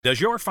Does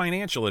your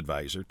financial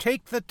advisor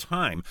take the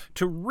time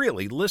to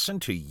really listen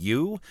to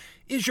you?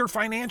 Is your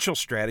financial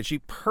strategy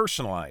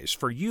personalized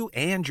for you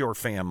and your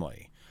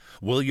family?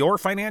 Will your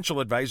financial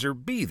advisor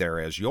be there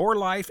as your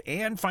life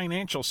and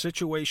financial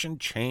situation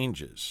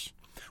changes?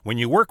 When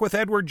you work with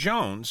Edward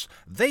Jones,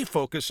 they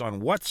focus on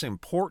what's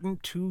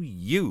important to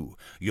you.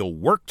 You'll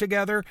work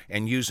together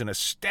and use an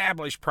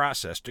established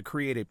process to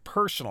create a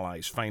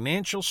personalized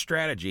financial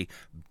strategy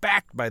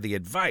backed by the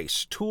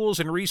advice, tools,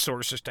 and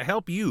resources to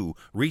help you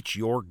reach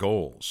your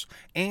goals.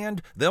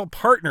 And they'll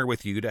partner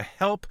with you to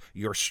help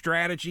your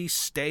strategy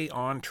stay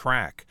on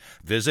track.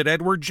 Visit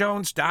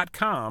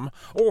edwardjones.com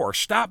or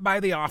stop by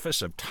the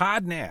office of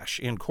Todd Nash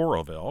in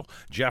Coralville,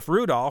 Jeff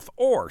Rudolph,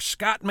 or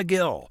Scott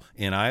McGill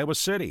in Iowa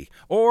City,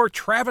 or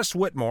Travis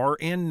Whitmore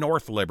in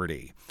North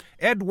Liberty.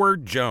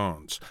 Edward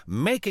Jones,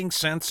 making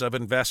sense of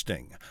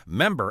investing.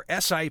 Member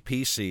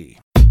SIPC.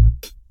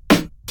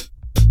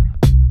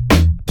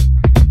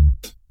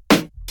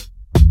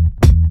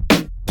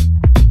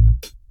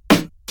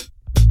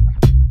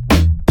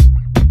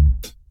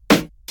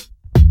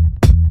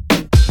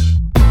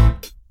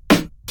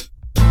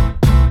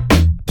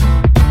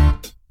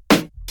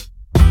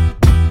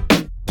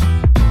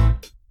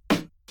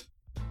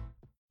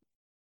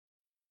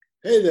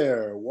 Hey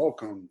there,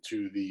 welcome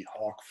to the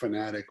Hawk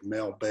Fanatic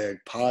Mailbag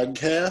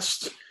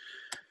Podcast.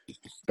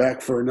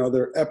 Back for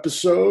another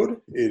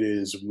episode. It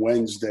is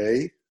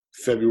Wednesday,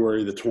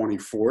 February the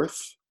 24th,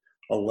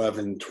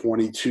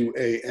 11:22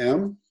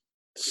 a.m.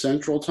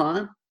 Central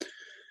Time.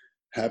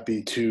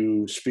 Happy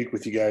to speak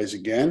with you guys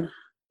again.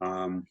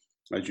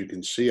 As you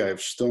can see, I have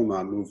still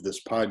not moved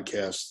this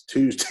podcast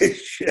Tuesday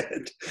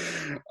yet.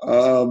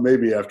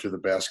 Maybe after the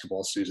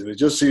basketball season. It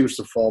just seems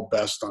to fall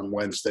best on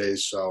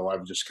Wednesdays, so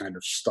I've just kind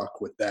of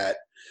stuck with that.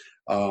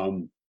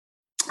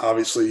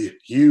 Obviously,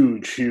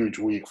 huge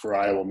week for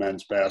Iowa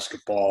men's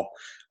basketball.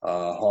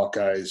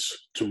 Hawkeyes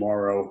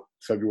tomorrow,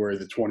 February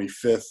the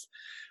 25th,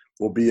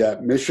 will be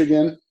at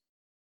Michigan.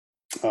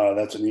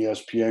 That's an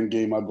ESPN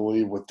game, I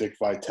believe, with Dick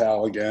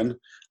Vitale again.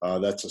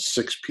 That's a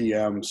 6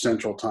 p.m.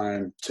 Central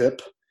Time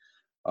tip.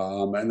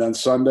 And then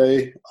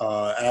Sunday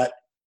at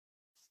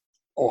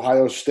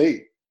Ohio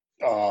State,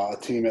 a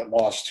team it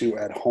lost to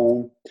at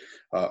home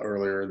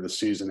earlier in the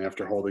season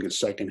after holding a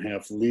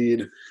second-half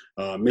lead.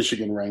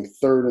 Michigan ranked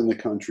third in the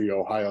country,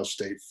 Ohio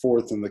State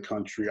fourth in the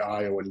country,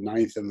 Iowa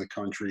ninth in the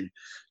country.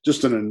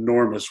 Just an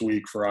enormous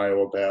week for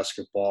Iowa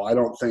basketball. I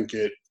don't think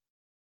it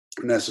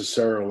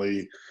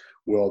necessarily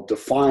will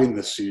define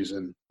the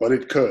season, but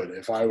it could.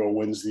 If Iowa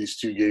wins these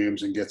two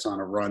games and gets on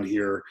a run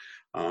here,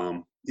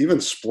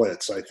 even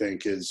splits, I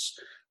think, is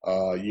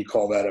you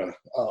call that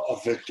a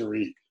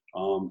victory.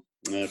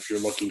 If you're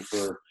looking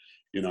for,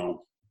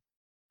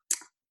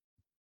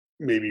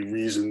 maybe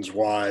reasons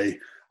why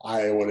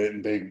Iowa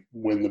didn't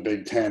win the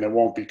Big Ten, it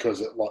won't be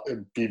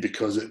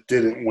because it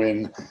didn't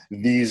win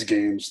these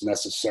games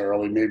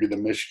necessarily. Maybe the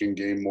Michigan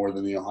game more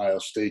than the Ohio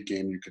State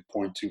game you could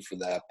point to for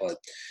that, but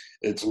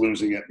it's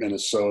losing at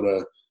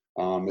Minnesota.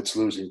 It's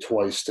losing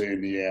twice to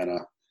Indiana.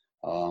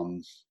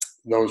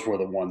 Those were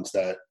the ones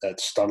that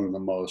stung the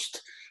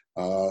most.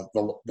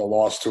 The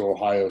loss to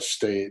Ohio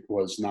State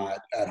was not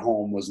at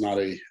home, was not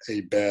a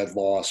bad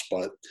loss,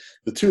 but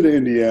the two to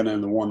Indiana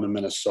and the one to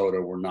Minnesota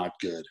were not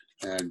good.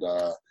 And,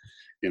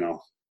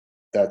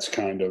 that's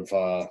kind of,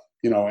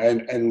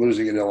 and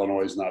losing at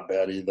Illinois is not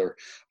bad either.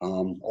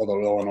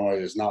 Although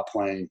Illinois is not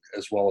playing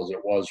as well as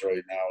it was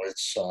right now,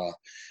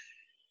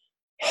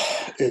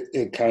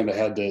 it kind of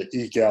had to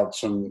eke out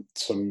some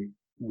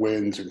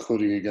wins,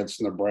 including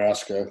against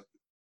Nebraska.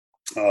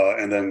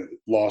 And then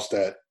lost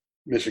at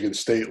Michigan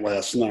State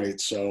last night.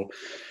 So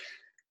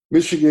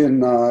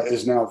Michigan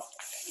is now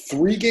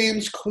 3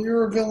 games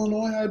clear of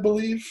Illinois, I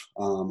believe.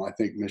 I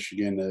think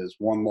Michigan has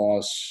 1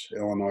 loss.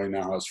 Illinois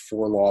now has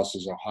 4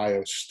 losses.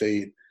 Ohio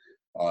State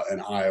and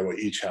Iowa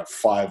each have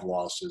 5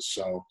 losses.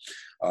 So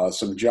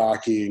some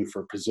jockeying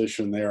for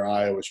position there.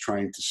 Iowa's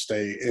trying to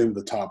stay in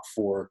the top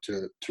 4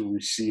 to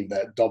receive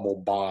that double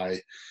bye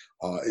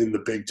in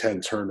the Big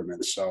Ten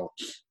tournament. So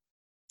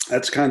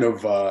that's kind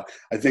of,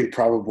 I think,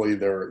 probably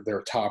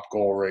their top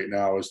goal right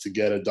now is to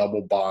get a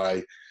double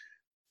bye,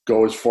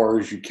 go as far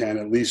as you can,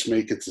 at least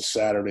make it to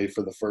Saturday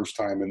for the first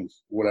time in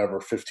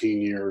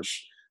 15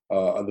 years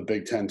of the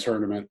Big Ten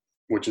tournament,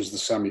 which is the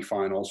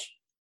semifinals,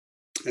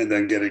 and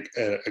then get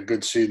a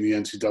good seed in the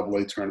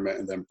NCAA tournament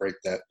and then break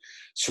that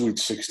Sweet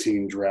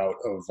 16 drought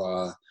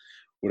of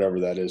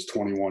whatever that is,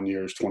 21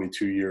 years,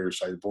 22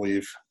 years, I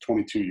believe.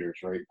 22 years,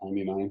 right?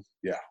 99?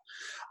 Yeah.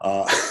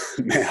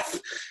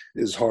 Math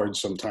is hard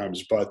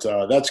sometimes. But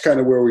that's kind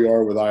of where we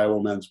are with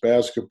Iowa men's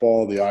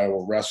basketball. The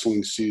Iowa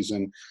wrestling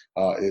season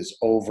is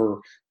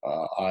over.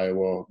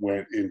 Iowa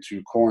went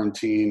into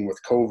quarantine with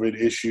COVID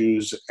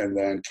issues and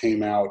then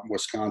came out.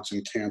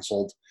 Wisconsin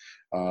canceled,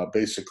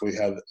 basically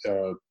had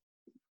I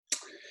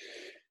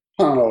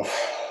don't know if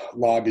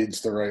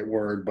lobbied's the right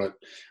word, but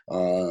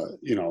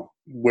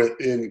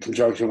in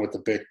conjunction with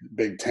the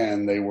Big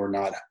Ten, they were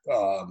not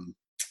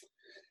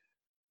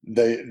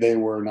they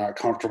were not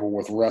comfortable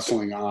with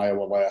wrestling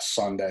Iowa last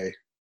Sunday.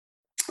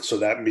 So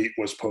that meet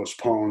was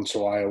postponed.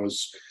 So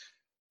Iowa's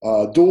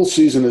dual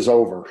season is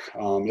over.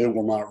 It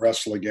will not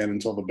wrestle again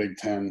until the Big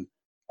Ten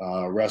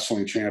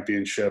wrestling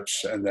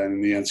championships and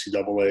then the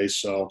NCAA.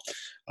 So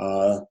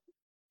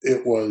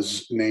it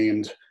was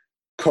named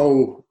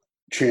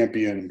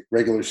co-champion,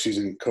 regular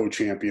season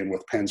co-champion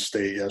with Penn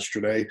State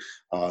yesterday.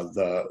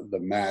 The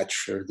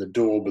match or the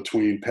duel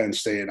between Penn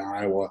State and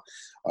Iowa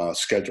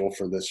scheduled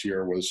for this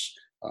year was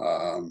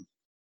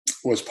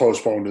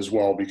postponed as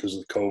well because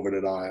of COVID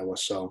at Iowa.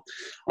 So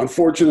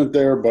unfortunate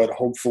there, but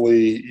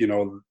hopefully,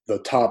 the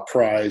top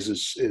prize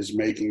is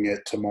making it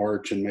to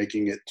March and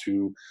making it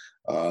to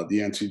the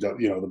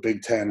NCAA, the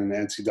Big Ten and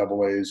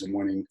NCAAs and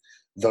winning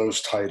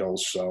those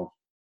titles. So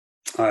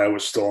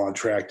Iowa's still on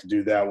track to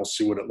do that. We'll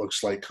see what it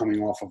looks like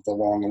coming off of the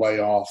long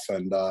layoff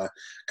and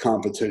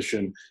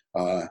competition.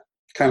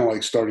 Kind of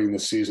like starting the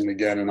season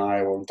again, and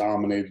Iowa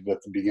dominated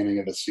at the beginning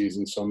of the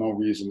season. So no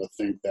reason to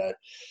think that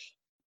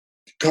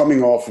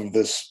coming off of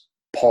this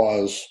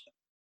pause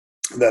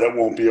that it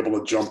won't be able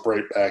to jump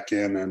right back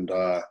in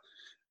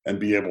and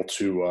be able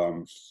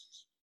to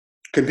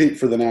compete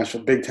for the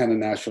national Big Ten and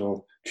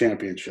national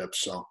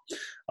championships. So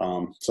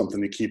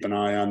something to keep an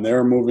eye on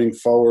there moving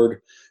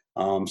forward.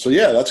 So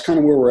yeah, that's kind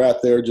of where we're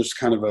at there. Just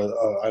kind of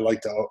I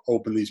like to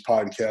open these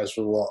podcasts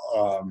with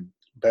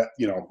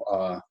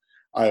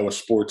Iowa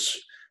sports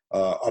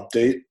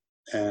update,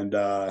 and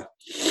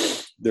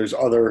there's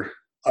other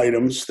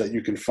items that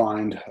you can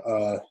find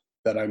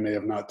that I may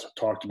have not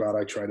talked about.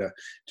 I try to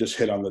just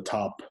hit on the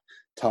top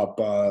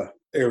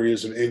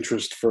areas of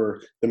interest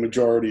for the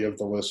majority of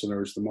the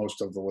listeners, the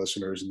most of the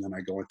listeners, and then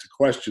I go into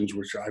questions,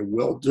 which I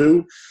will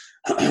do.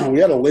 We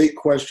had a late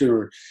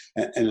question,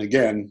 and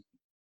again,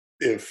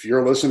 if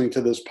you're listening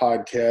to this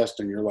podcast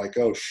and you're like,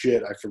 oh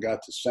shit, I forgot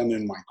to send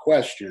in my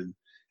question,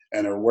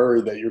 and are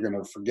worried that you're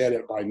going to forget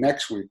it by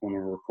next week when we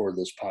record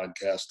this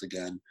podcast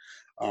again,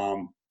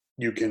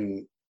 you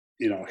can,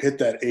 hit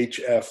that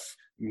HF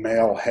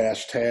mail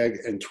hashtag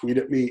and tweet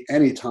at me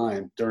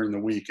anytime during the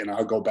week, and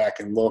I'll go back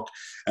and look,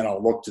 and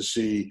I'll look to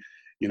see,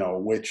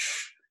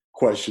 which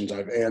questions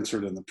I've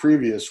answered in the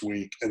previous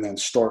week, and then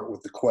start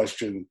with the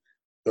question,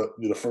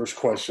 the first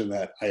question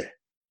that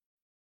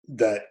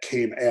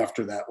came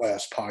after that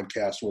last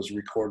podcast was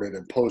recorded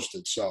and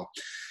posted. So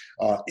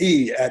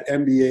E at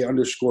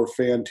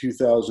NBA_fan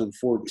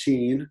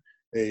 2014,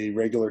 a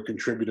regular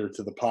contributor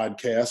to the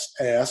podcast,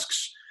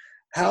 asks,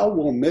 how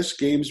will missed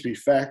games be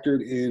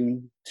factored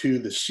into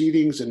the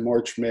seedings in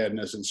March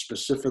Madness, and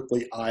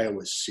specifically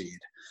Iowa's seed?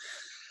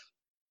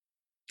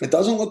 It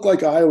doesn't look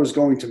like Iowa's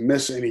going to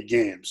miss any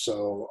games,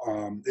 so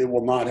it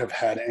will not have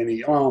had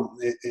any.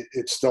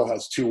 It still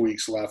has 2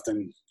 weeks left,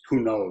 and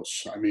who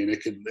knows? I mean,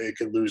 it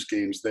could lose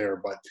games there,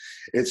 but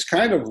it's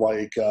kind of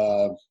like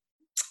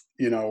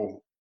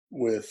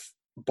with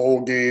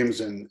bowl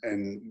games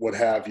and what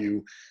have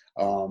you.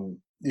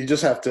 You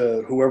just have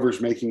to, whoever's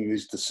making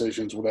these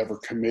decisions, whatever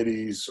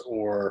committees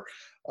or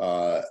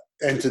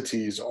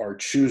entities are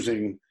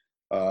choosing,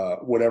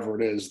 whatever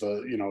it is,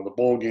 the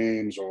bowl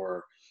games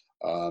or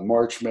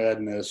March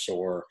Madness,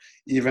 or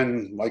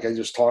even like I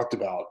just talked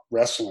about,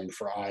 wrestling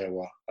for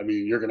Iowa. I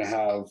mean, you're going to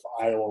have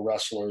Iowa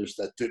wrestlers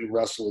that didn't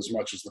wrestle as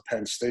much as the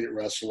Penn State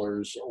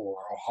wrestlers or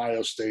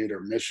Ohio State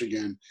or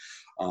Michigan.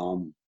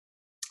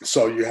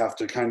 So you have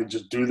to kind of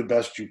just do the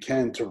best you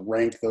can to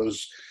rank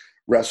those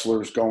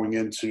wrestlers going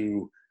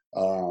into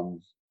the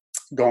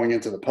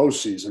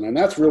postseason, and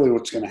that's really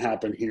what's going to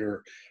happen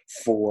here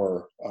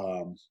for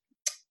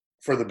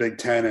the Big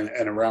Ten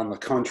and around the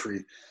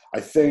country. I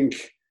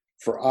think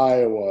for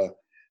Iowa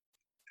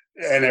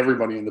and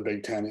everybody in the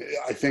Big Ten,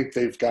 I think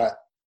they've got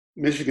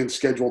Michigan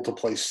scheduled to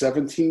play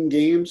 17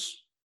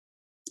 games,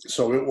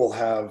 so it will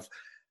have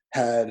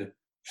had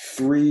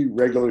 3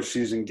 regular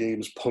season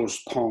games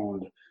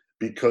postponed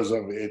because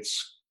of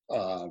its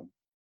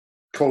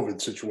COVID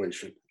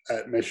situation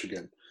at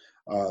Michigan.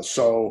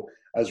 So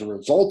as a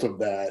result of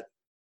that,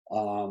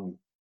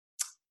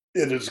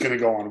 it is going to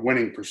go on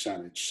winning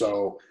percentage.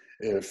 So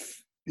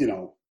if,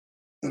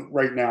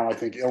 right now I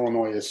think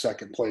Illinois is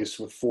second place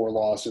with 4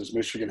 losses.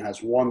 Michigan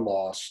has 1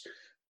 loss.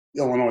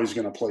 Illinois is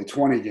going to play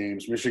 20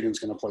 games. Michigan's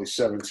going to play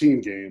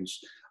 17 games.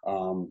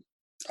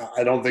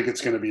 I don't think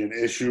it's going to be an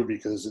issue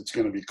because it's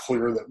going to be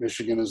clear that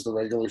Michigan is the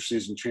regular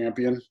season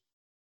champion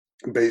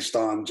based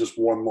on just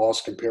 1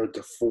 loss compared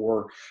to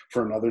 4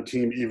 for another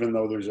team, even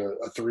though there's a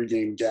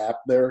 3-game gap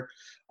there.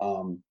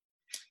 And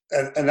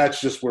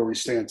that's just where we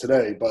stand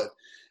today. But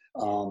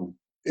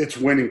its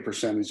winning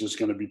percentage is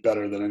going to be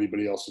better than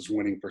anybody else's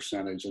winning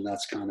percentage, and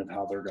that's kind of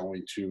how they're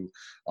going to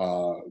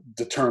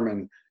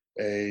determine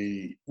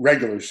a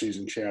regular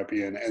season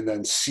champion and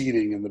then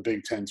seeding in the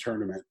Big Ten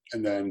tournament.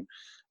 And then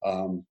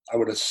I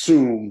would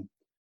assume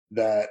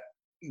that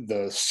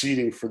the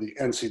seeding for the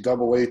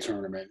NCAA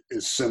tournament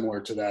is similar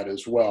to that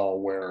as well,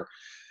 where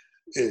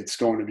it's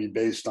going to be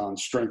based on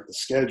strength of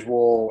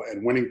schedule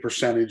and winning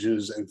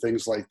percentages and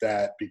things like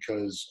that,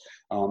 because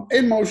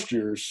in most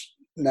years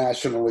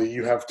nationally,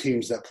 you have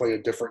teams that play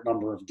a different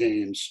number of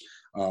games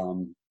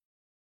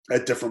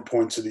at different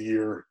points of the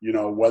year,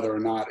 whether or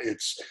not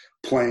it's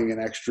playing an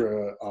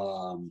extra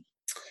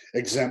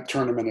exempt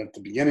tournament at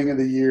the beginning of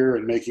the year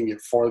and making it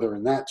farther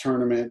in that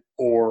tournament,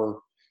 or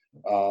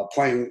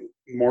playing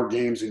more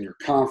games in your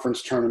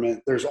conference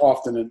tournament. There's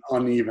often an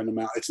uneven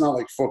amount. It's not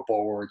like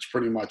football where it's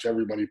pretty much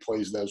everybody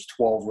plays those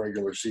 12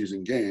 regular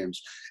season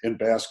games. In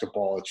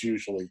basketball, it's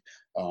usually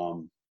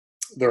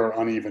there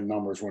are uneven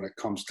numbers when it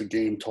comes to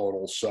game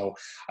totals. So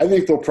I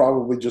think they'll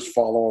probably just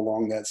follow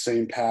along that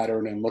same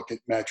pattern and look at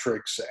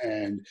metrics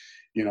and,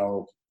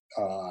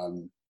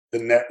 the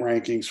net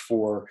rankings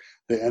for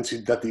the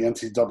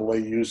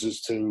NCAA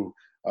uses to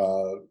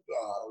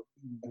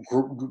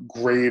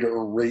grade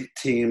or rate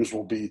teams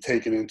will be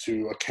taken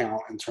into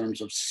account in terms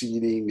of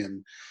seeding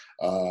and,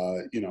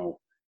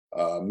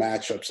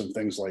 matchups and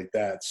things like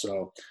that.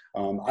 So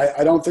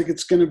I don't think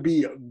it's going to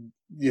be,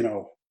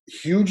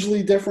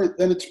 hugely different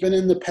than it's been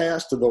in the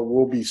past. There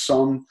will be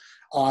some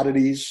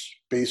oddities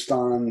based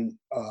on,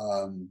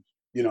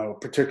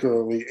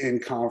 particularly in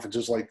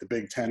conferences like the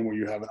Big Ten, where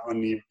you have an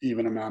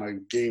uneven amount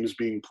of games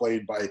being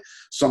played by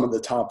some of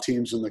the top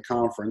teams in the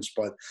conference.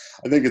 But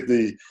I think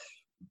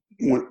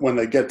when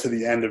they get to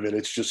the end of it,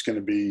 it's just going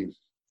to be,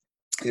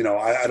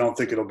 I don't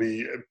think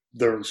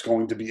there's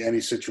going to be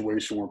any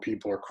situation where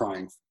people are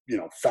crying,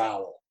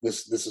 foul.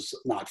 This is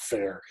not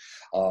fair,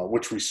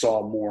 which we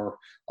saw more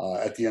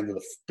at the end of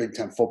the Big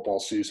Ten football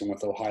season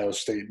with Ohio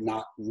State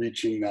not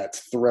reaching that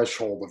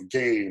threshold of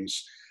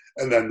games,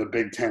 and then the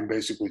Big Ten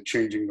basically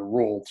changing the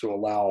rule to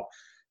allow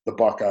the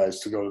Buckeyes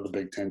to go to the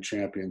Big Ten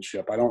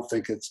championship. I don't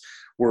think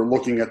we're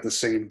looking at the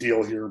same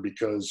deal here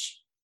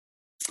because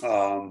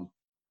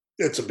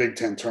it's a Big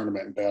Ten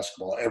tournament in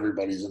basketball.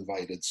 Everybody's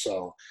invited.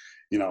 So,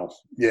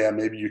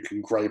 maybe you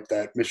can gripe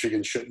that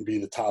Michigan shouldn't be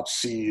the top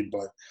seed.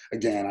 But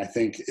again, I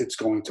think it's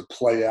going to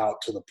play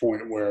out to the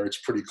point where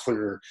it's pretty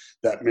clear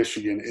that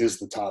Michigan is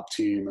the top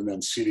team, and then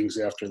seedings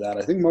after that.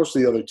 I think most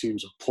of the other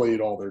teams have played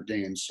all their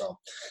games. So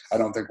I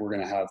don't think we're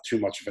going to have too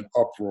much of an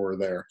uproar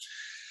there.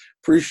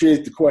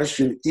 Appreciate the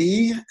question,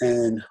 E.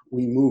 And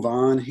we move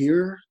on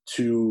here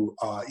to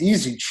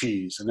Easy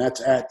Cheese, and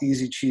that's at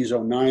Easy Cheese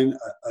 09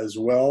 as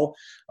well.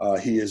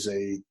 He is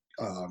a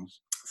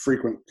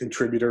frequent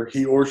contributor.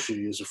 He or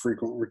she is a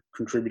frequent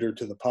contributor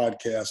to the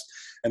podcast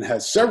and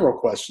has several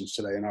questions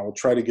today. And I will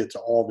try to get to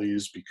all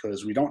these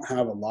because we don't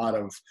have a lot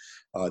of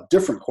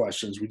different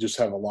questions. We just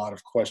have a lot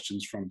of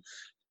questions from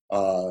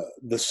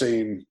the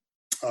same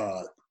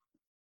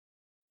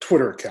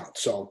Twitter account.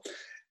 So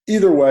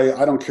either way,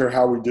 I don't care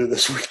how we do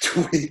this week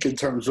to week in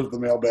terms of the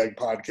Mailbag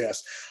Podcast.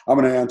 I'm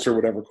going to answer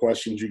whatever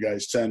questions you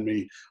guys send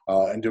me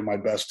and do my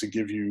best to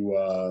give you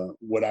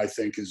what I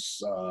think is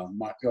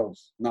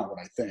not what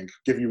I think,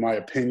 give you my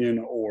opinion,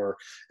 or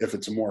if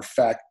it's a more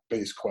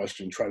fact-based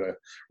question, try to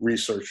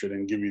research it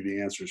and give you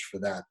the answers for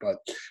that. But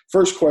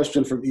first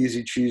question from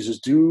Easy Cheese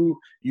is, do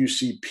you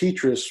see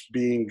Petras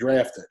being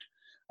drafted?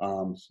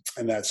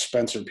 And that's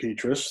Spencer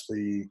Petras,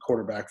 the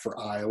quarterback for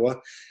Iowa.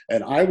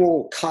 And I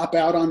will cop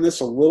out on this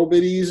a little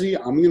bit easy.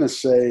 I'm going to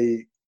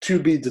say to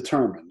be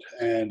determined.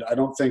 And I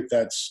don't think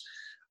that's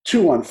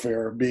too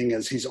unfair, being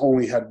as he's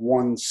only had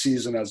one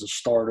season as a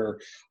starter.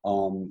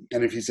 And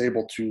if he's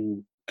able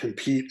to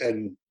compete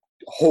and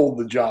hold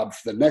the job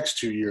for the next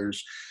 2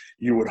 years,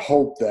 you would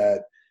hope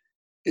that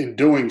in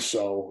doing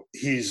so,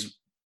 he's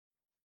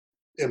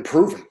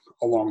improving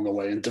along the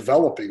way and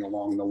developing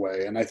along the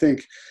way. And I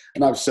think,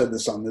 and I've said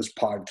this on this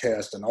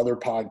podcast and other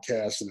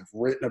podcasts and have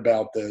written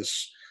about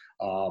this,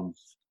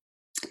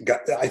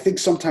 I think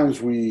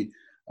sometimes we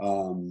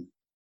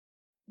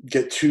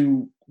get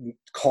too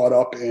caught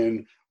up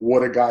in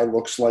what a guy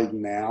looks like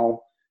now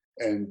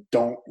and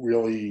don't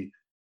really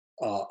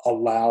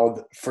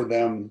allow for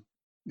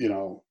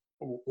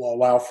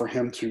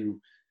him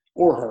to,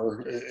 or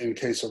her, in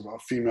case of a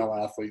female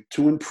athlete,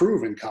 to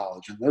improve in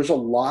college. And there's a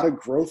lot of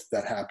growth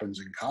that happens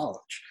in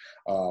college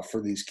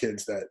for these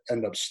kids that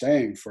end up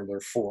staying for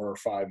their 4 or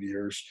 5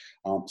 years.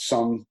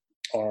 Some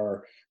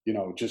are,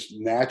 just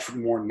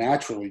more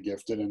naturally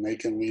gifted, and they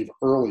can leave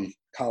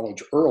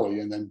college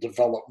early and then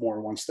develop more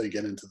once they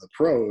get into the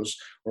pros,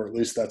 or at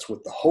least that's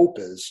what the hope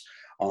is.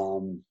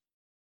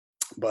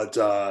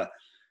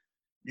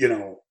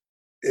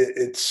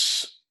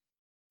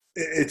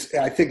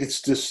 I think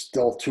it's just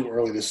still too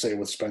early to say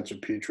with Spencer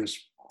Petras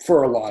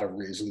for a lot of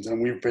reasons.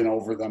 And we've been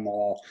over them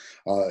all,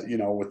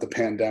 with the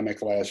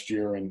pandemic last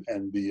year and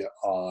the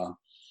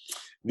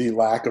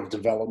lack of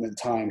development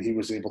time he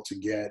was able to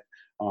get.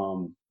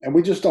 And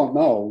we just don't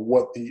know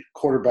what the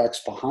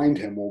quarterbacks behind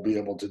him will be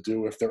able to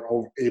do if they're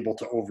able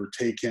to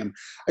overtake him.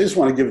 I just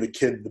want to give the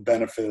kid the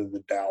benefit of the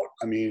doubt.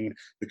 I mean,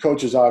 the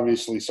coaches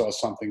obviously saw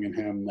something in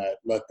him that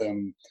led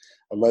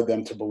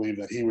them to believe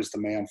that he was the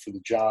man for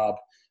the job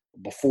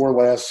before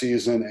last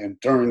season and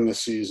during the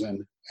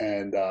season.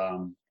 And,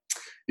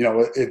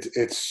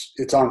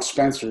 it's on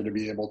Spencer to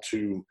be able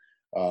to,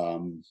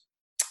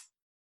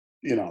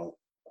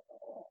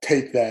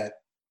 take that,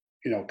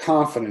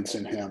 confidence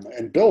in him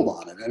and build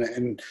on it.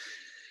 And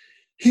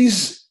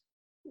he's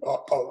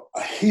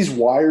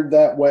wired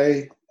that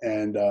way.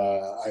 And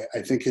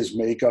I think his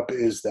makeup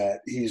is that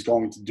he's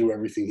going to do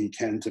everything he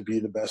can to be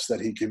the best that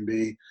he can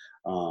be.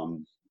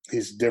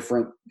 He's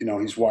different.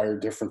 He's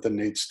wired different than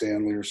Nate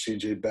Stanley or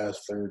C.J.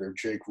 Beathard or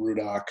Jake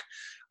Rudock.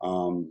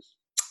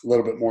 A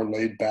little bit more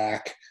laid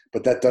back,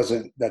 but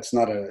that's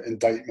not an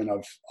indictment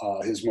of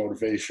his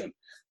motivation.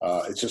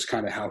 It's just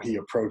kind of how he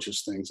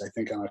approaches things, I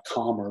think, on a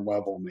calmer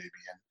level maybe.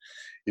 And,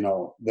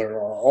 there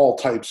are all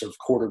types of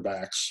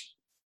quarterbacks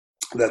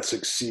that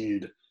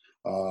succeed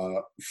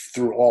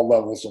through all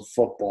levels of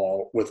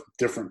football with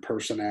different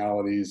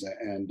personalities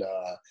and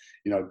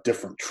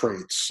different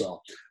traits. So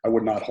I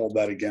would not hold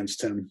that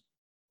against him.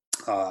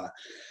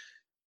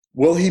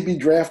 Will he be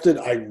drafted?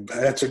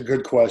 That's a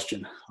good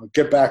question.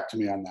 Get back to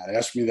me on that.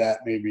 Ask me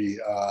that maybe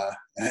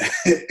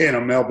in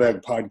a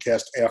mailbag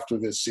podcast after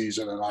this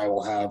season, and I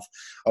will have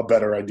a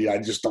better idea. I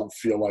just don't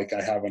feel like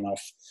I have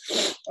enough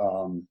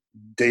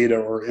data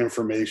or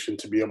information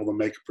to be able to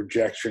make a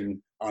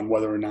projection on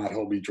whether or not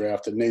he'll be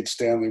drafted. Nate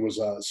Stanley was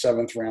a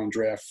 7th-round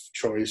draft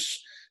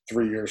choice,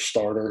 3-year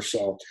starter.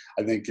 So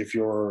I think if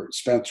you're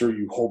Spencer,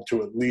 you hope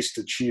to at least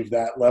achieve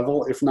that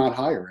level, if not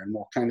higher, and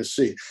we'll kind of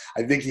see.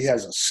 I think he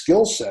has a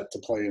skill set to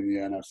play in the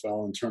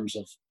NFL in terms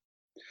of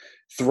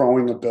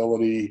throwing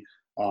ability,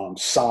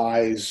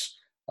 size.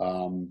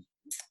 The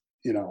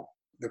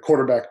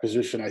quarterback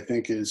position, I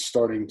think, is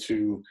starting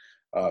to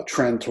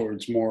trend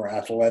towards more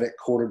athletic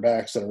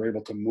quarterbacks that are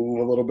able to move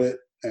a little bit.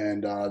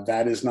 And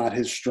that is not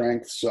his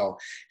strength. So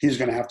he's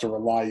going to have to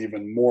rely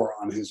even more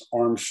on his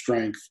arm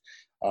strength,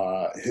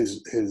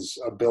 his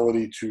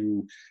ability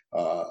to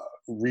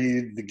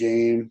read the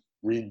game,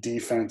 read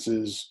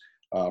defenses,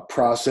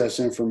 process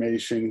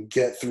information,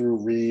 get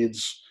through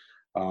reads,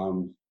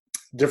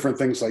 different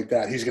things like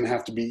that. He's going to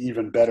have to be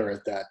even better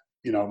at that,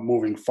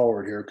 moving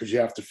forward here, because you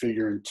have to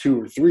figure in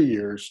 2 or 3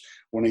 years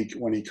when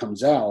he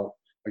comes out.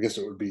 I guess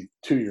it would be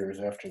 2 years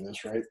after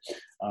this, right?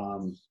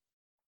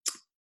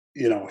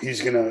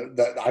 He's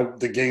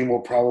the game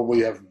will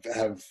probably have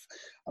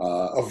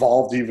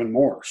evolved even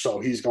more. So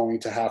he's going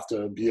to have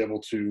to be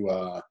able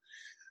to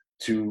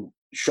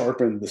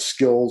sharpen the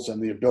skills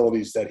and the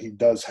abilities that he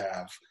does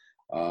have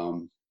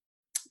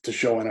to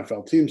show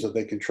NFL teams that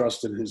they can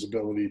trust in his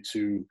ability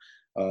to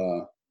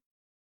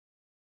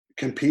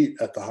compete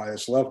at the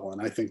highest level.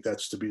 And I think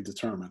that's to be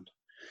determined.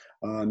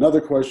 Another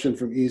question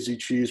from Easy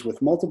Cheese.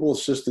 With multiple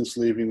assistants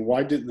leaving,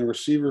 why didn't the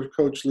receiver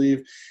coach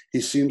leave?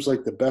 He seems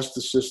like the best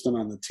assistant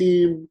on the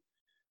team.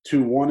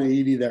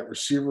 180, that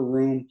receiver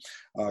room.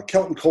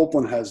 Kelton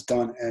Copeland has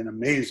done an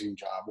amazing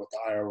job with the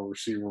Iowa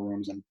receiver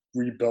rooms and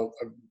rebuilt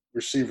and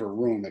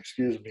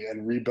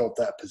rebuilt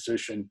that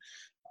position.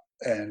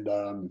 And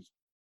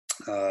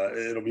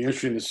it'll be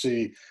interesting to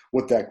see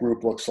what that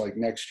group looks like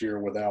next year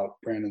without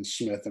Brandon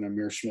Smith and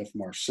Amir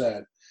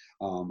Smith-Marset.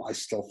 I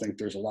still think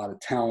there's a lot of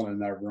talent in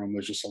that room.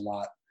 There's just a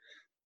lot.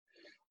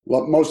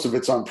 Well, most of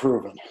it's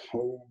unproven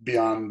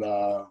beyond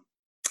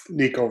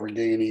Nico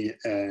Reganey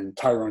and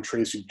Tyrone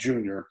Tracy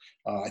Jr.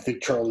 I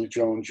think Charlie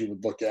Jones you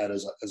would look at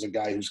as a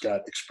guy who's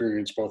got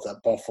experience both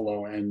at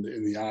Buffalo and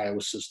in the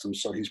Iowa system,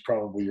 so he's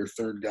probably your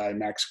third guy.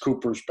 Max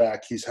Cooper's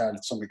back. He's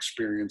had some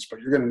experience, but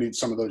you're going to need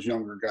some of those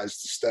younger guys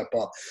to step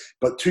up.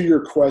 But to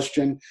your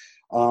question,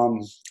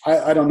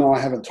 I don't know. I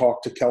haven't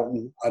talked to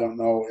Kelton. I don't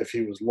know if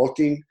he was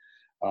looking.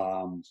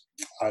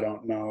 I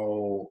don't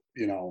know,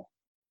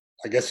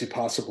 I guess he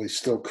possibly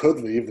still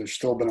could leave. There's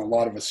still been a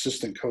lot of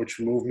assistant coach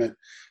movement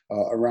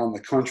around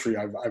the country.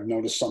 I've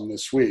noticed some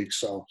this week.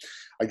 So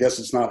I guess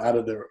it's not out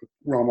of the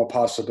realm of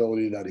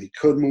possibility that he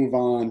could move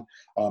on.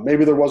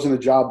 Maybe there wasn't a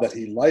job that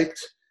he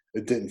liked.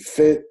 It didn't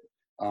fit.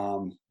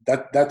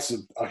 That's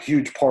a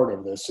huge part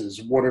of this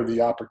is what are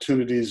the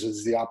opportunities?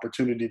 Is the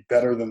opportunity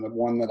better than the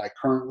one that I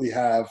currently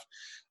have?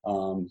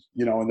 And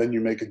then you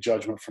make a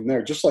judgment from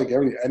there. Just like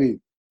any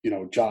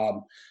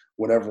job,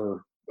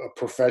 whatever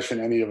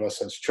profession any of us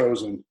has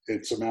chosen,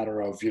 it's a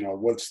matter of,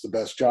 what's the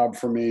best job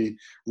for me,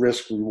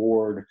 risk,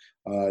 reward.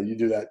 You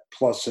do that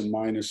plus and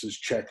minuses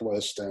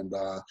checklist. And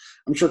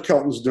I'm sure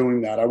Kelton's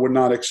doing that. I would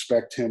not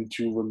expect him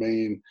to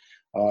remain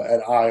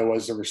at Iowa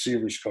as the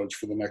receivers coach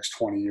for the next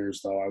 20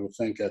 years, though. I would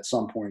think at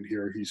some point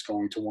here he's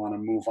going to want to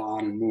move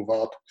on and move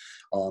up,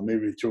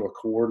 maybe to a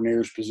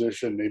coordinator's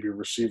position, maybe a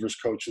receivers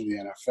coach in the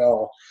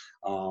NFL.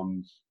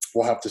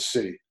 We'll have to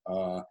see.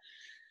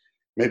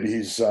 Maybe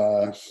he's,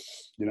 a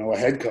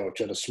head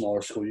coach at a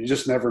smaller school. You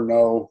just never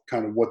know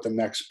kind of what the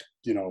next,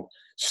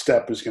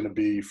 step is going to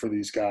be for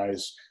these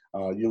guys.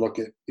 You look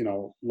at,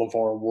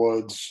 LeVar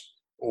Woods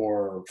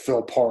or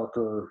Phil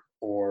Parker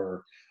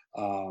or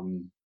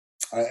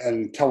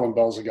and Kellen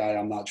Bell's a guy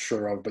I'm not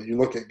sure of, but you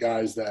look at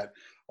guys that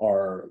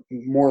are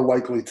more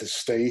likely to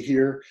stay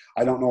here.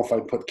 I don't know if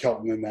I'd put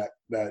Kelton in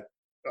that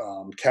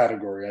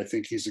category. I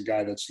think he's a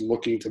guy that's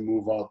looking to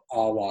move up, a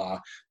la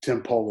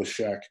Tim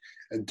Polishek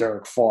and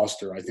Derek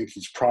Foster. I think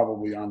he's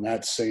probably on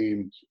that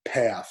same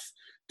path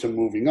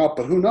moving up.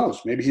 But who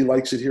knows? Maybe he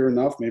likes it here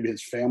enough. Maybe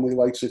his family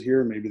likes it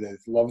here. Maybe they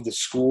love the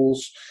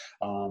schools.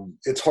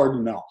 It's hard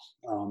to know.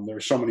 There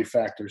are so many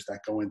factors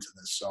that go into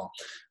this. So,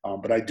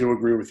 but I do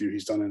agree with you.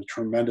 He's done a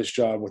tremendous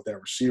job with that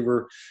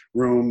receiver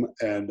room,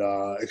 and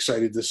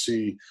excited to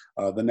see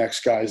the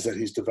next guys that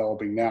he's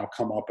developing now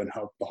come up and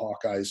help the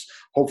Hawkeyes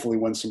hopefully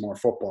win some more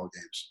football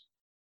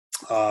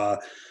games.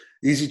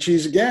 Easy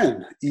Cheese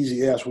again.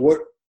 Easy asks, what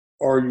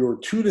are your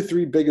 2 to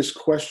 3 biggest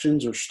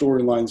questions or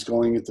storylines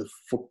going into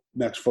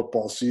next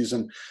football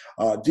season?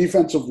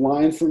 Defensive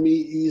line for me,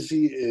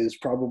 Easy, is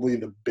probably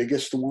the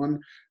biggest one,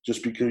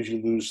 just because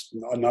you lose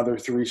another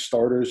 3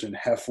 starters in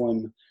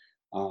Heflin,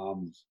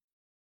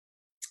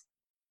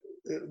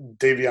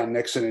 Davion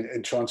Nixon,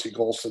 and Chauncey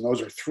Golston.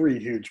 Those are 3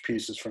 huge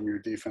pieces from your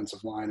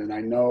defensive line. And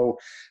I know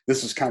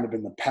this has kind of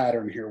been the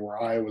pattern here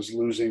where Iowa's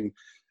losing,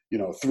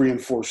 3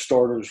 and 4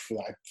 starters for,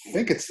 I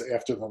think it's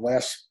after the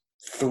last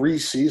 3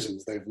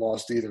 seasons, they've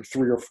lost either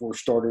 3 or 4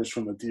 starters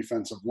from the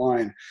defensive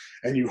line.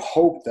 And you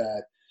hope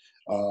that,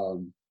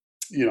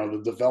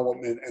 the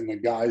development and the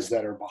guys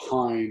that are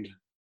behind,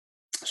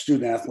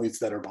 student athletes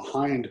that are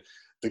behind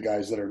the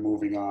guys that are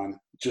moving on,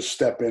 just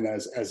step in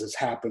as has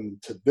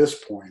happened to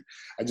this point.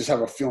 I just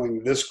have a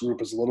feeling this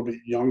group is a little bit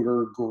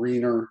younger,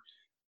 greener,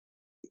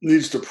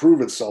 needs to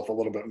prove itself a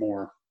little bit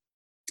more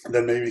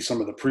than maybe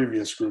some of the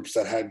previous groups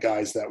that had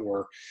guys that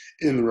were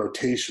in the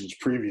rotations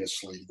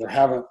previously. There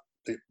haven't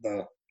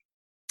the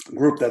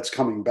group that's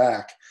coming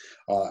back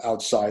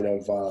outside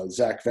of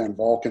Zach Van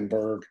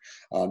Valkenburg.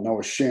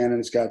 Noah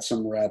Shannon's got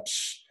some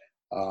reps.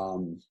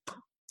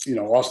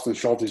 Austin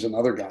Schulte's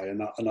another guy,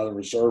 another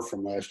reserve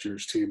from last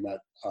year's team that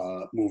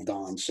moved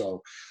on.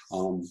 So,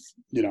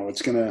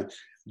 it's going to –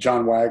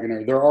 John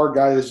Wagner. There are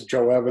guys,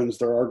 Joe Evans,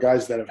 there are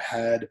guys that have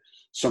had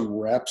some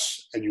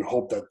reps, and you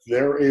hope that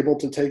they're able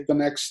to take the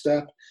next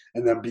step.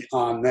 And then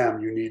beyond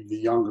them, you need the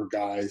younger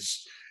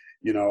guys,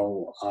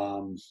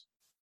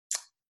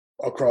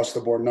 across the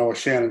board. Noah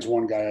Shannon's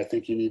one guy I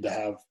think you need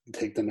to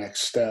take the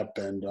next step,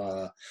 and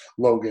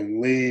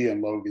Logan Lee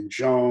and Logan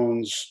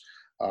Jones,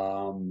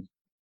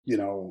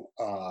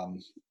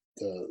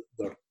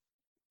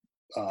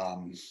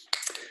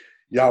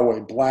 Yahweh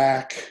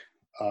Black,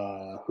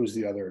 who's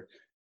the other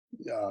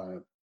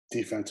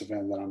defensive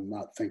end that I'm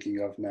not thinking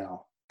of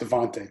now,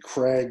 Devontae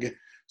Craig.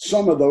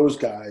 Some of those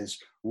guys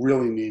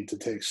really need to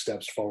take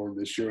steps forward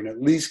this year and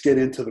at least get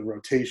into the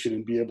rotation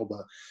and be able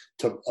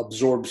to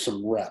absorb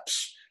some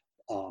reps.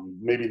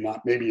 Maybe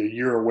a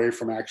year away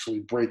from actually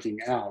breaking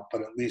out,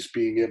 but at least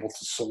being able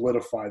to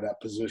solidify that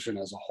position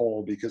as a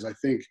whole, because I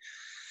think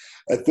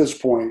at this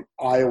point,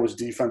 Iowa's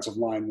defensive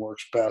line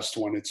works best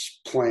when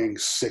it's playing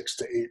 6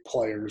 to 8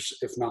 players,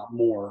 if not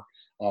more,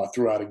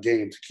 throughout a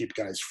game to keep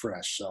guys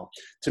fresh. So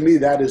to me,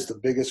 that is the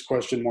biggest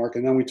question mark.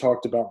 And then we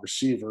talked about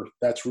receiver.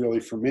 That's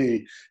really, for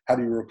me, how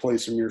do you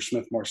replace Amir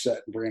Smith-Marset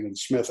and Brandon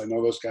Smith? I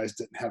know those guys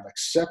didn't have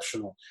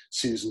exceptional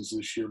seasons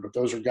this year, but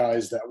those are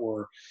guys that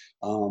were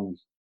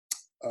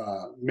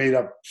made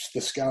up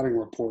the scouting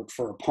report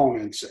for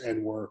opponents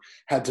and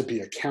had to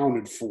be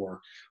accounted for,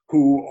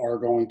 who are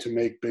going to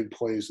make big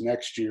plays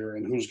next year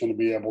and who's going to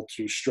be able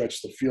to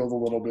stretch the field a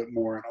little bit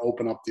more and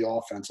open up the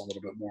offense a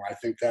little bit more. I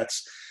think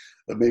that's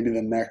maybe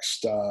the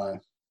next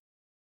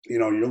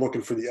you're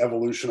looking for the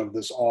evolution of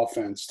this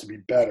offense to be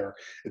better.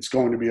 It's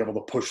going to be able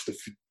to push the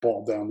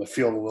ball down the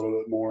field a little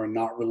bit more and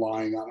not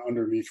relying on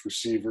underneath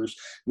receivers.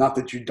 Not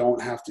that you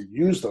don't have to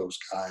use those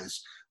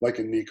guys like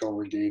a Nico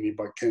Reganey,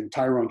 but can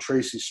Tyrone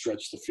Tracy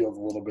stretch the field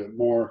a little bit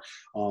more?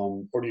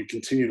 Or do you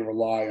continue to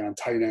rely on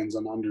tight ends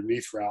on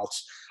underneath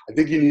routes? I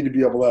think you need to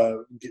be able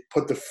to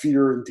put the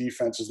fear in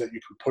defenses that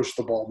you can push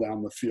the ball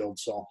down the field.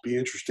 So it'll be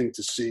interesting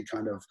to see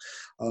kind of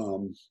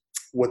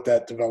what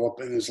that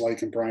development is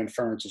like in Brian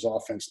Ferentz's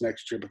offense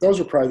next year. But those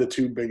are probably the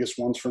 2 biggest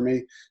ones for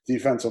me,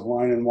 defensive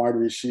line and wide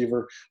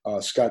receiver.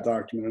 Scott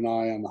Dochterman and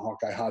I on the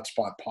Hawkeye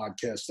Hotspot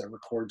podcast that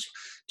records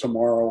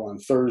tomorrow on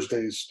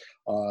Thursdays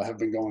have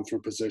been going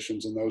through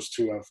positions, and those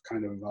 2 have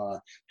kind of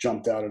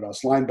jumped out at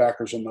us.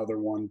 Linebacker's another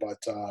one,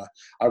 but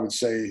I would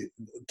say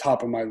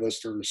top of my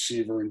list are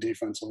receiver and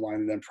defensive line,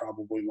 and then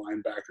probably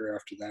linebacker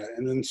after that,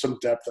 and then some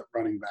depth at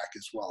running back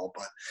as well.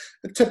 But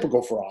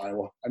typical for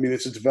Iowa. I mean,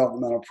 it's a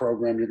developmental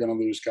program. You're going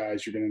to lose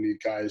guys. You're going to need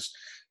guys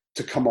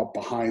to come up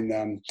behind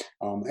them.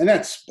 And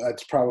that's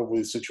probably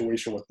the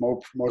situation with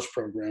most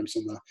programs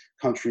in the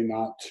country,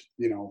 not,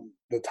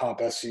 the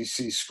top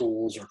SEC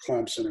schools or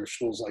Clemson or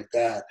schools like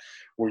that,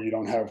 where you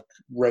don't have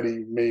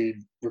ready-made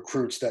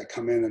recruits that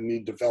come in and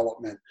need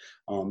development.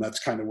 That's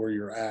kind of where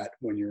you're at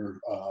when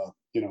you're,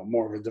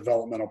 more of a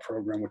developmental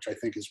program, which I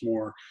think is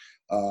more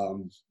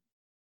the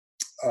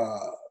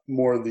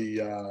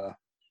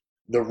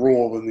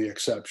rule than the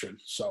exception.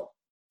 So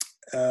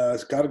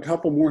it's got a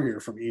couple more here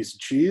from Easy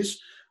Cheese.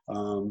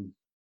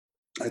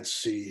 Let's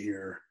see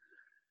here.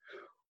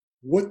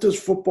 What does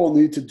football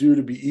need to do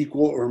to be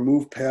equal or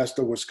move past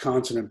the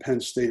Wisconsin and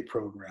Penn State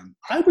program?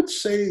 I would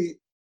say,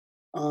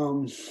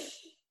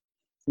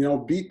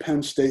 beat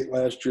Penn State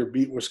last year,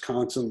 beat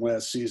Wisconsin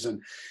last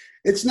season.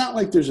 it's not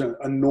like there's an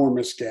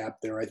enormous gap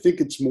there. I think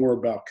it's more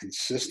about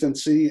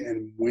consistency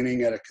and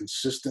winning at a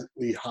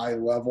consistently high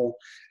level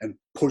and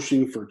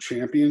pushing for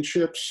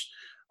championships.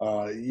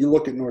 You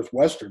look at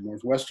Northwestern.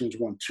 Northwestern's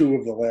won 2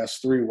 of the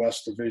last 3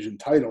 West Division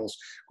titles.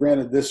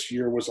 Granted, this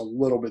year was a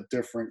little bit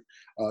different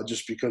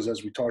just because,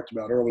 as we talked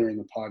about earlier in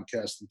the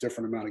podcast, the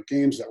different amount of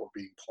games that were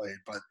being played.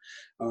 But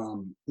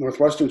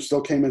Northwestern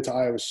still came into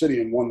Iowa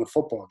City and won the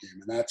football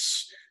game, and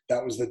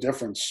that was the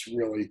difference,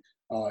 really,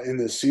 in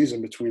this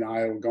season between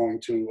Iowa going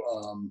to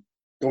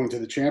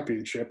the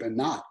championship and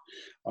not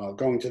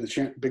going to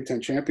the Big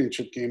Ten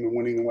championship game and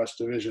winning the West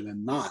Division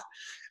and not.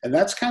 And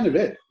that's kind of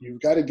it.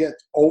 You've got to get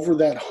over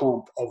that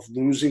hump of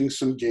losing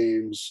some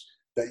games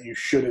that you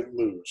shouldn't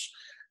lose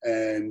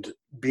and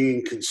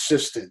being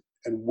consistent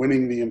and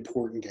winning the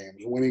important games,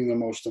 winning the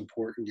most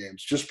important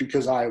games. Just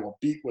because Iowa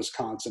beat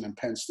Wisconsin and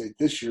Penn State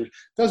this year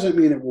doesn't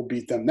mean it will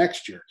beat them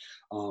next year.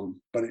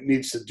 But it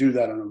needs to do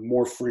that on a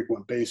more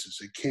frequent basis.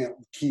 It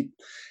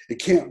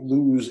can't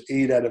lose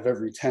 8 out of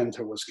every 10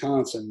 to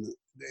Wisconsin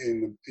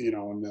in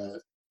the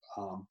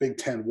Big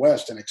Ten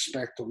West and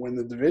expect to win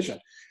the division.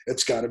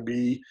 It's got to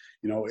be,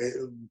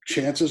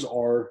 chances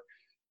are,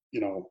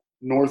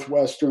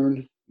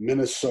 Northwestern,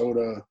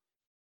 Minnesota,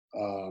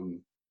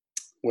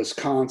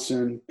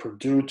 Wisconsin,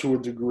 Purdue to a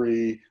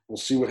degree. We'll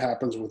see what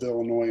happens with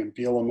Illinois and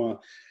Bielema.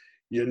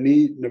 You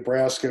need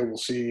Nebraska. We'll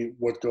see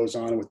what goes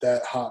on with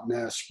that hot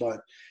mess. But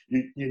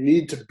you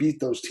need to beat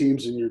those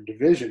teams in your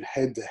division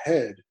head to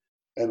head.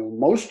 And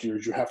most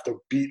years you have to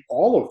beat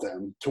all of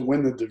them to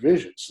win the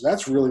division. So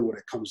that's really what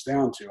it comes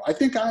down to. I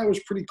think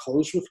Iowa's pretty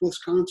close with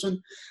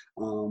Wisconsin.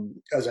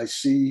 As I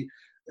see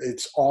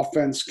its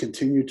offense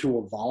continue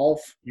to evolve,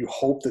 you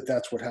hope that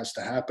that's what has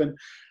to happen.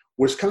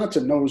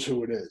 Wisconsin knows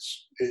who it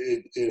is.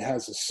 It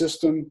has a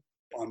system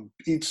on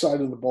each side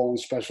of the ball in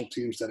special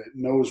teams that it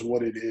knows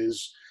what it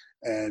is,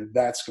 and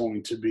that's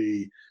going to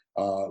be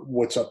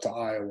what's up to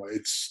Iowa.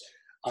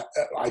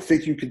 I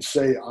think you could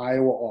say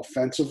Iowa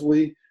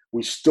offensively,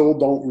 we still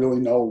don't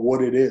really know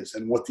what it is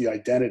and what the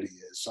identity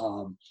is.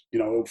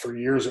 For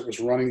years it was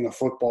running the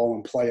football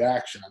and play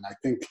action, and I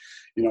think,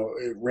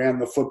 it ran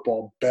the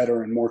football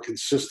better and more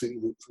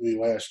consistently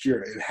last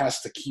year. It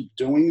has to keep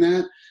doing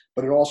that,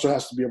 but it also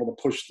has to be able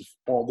to push the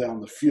ball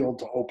down the field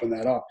to open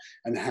that up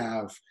and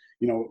have,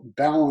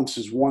 balance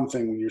is one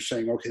thing when you're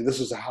saying, okay, this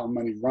is how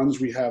many runs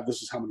we have,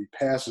 this is how many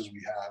passes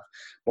we have,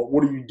 but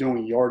what are you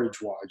doing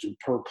yardage-wise and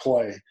per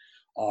play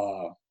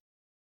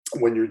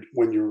when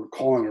you're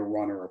calling a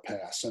run or a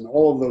pass? And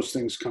all of those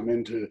things come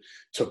into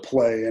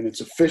play, and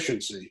it's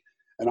efficiency.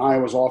 And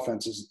Iowa's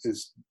offense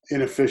is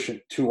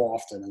inefficient too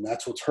often, and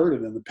that's what's hurt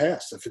it in the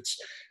past. If it's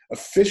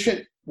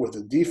efficient with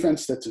a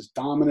defense that's as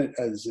dominant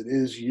as it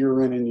is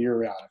year in and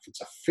year out, if it's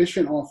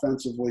efficient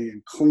offensively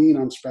and clean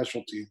on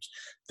special teams,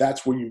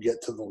 that's where you get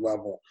to the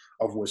level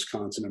of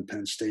Wisconsin and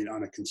Penn State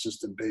on a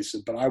consistent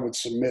basis. But I would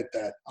submit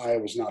that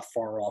Iowa's not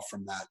far off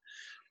from that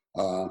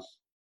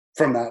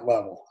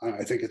level.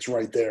 I think it's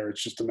right there.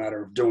 It's just a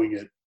matter of doing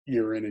it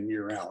year in and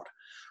year out.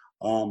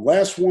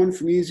 Last one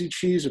from Easy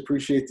Cheese.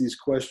 Appreciate these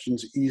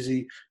questions,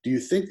 Easy. Do you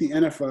think the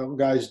NFL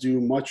guys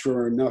do much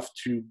or enough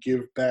to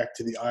give back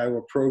to the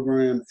Iowa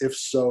program? If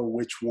so,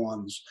 which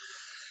ones?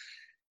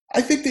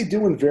 I think they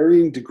do in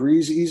varying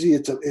degrees, Easy.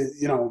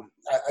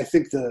 I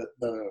think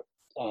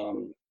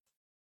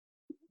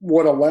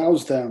what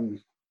allows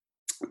them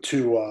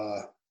to,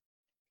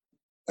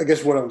 I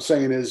guess what I'm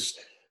saying is,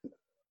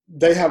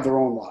 they have their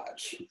own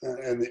lives,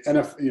 and the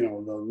NFL,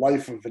 the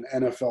life of an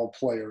NFL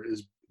player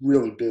is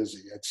really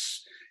busy.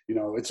 It's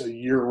a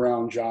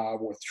year-round job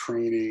with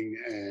training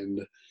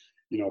and,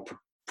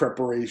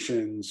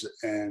 preparations,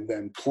 and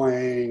then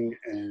playing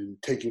and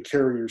taking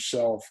care of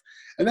yourself,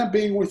 and then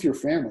being with your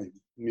family.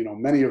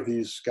 Many of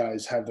these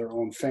guys have their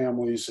own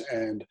families,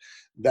 and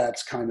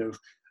that's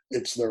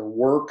it's their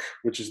work,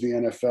 which is the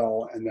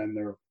NFL, and then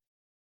their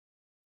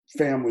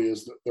family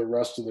is the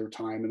rest of their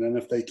time. And then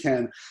if they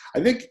can,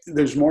 I think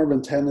there's more of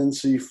a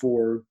tendency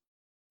for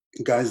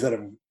guys that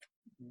have,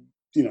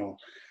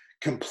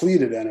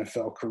 completed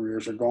NFL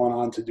careers or gone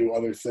on to do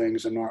other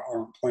things and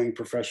aren't playing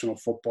professional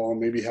football and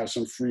maybe have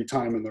some free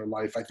time in their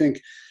life. I think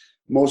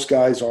most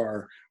guys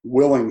are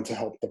willing to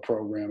help the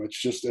program.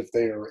 It's just if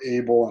they are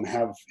able and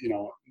have,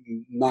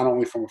 not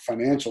only from a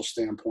financial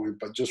standpoint,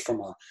 but just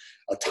from a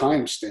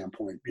time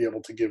standpoint, be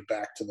able to give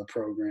back to the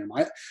program.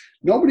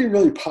 Nobody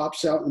really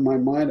pops out in my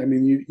mind. I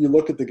mean, you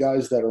look at the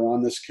guys that are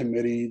on this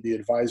committee, the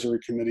advisory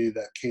committee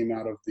that came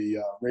out of the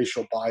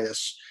racial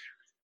bias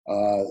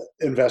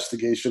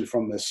investigation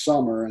from this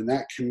summer, and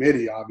that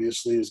committee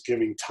obviously is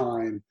giving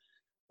time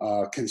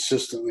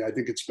consistently. I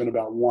think it's been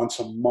about once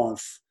a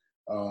month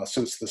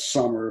since the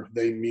summer.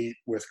 They meet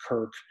with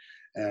Kirk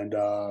and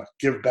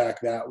give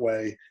back that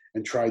way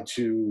and try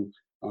to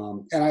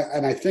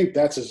and I think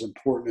that's as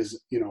important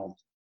as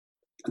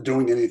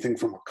doing anything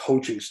from a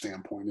coaching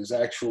standpoint, is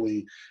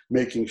actually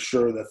making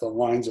sure that the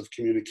lines of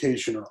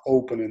communication are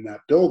open in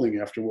that building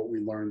after what we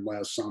learned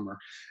last summer.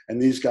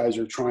 And these guys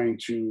are trying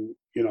to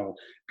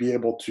be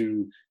able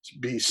to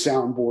be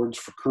soundboards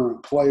for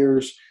current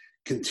players,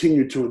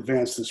 continue to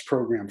advance this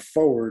program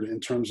forward in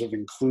terms of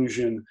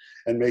inclusion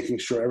and making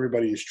sure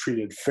everybody is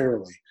treated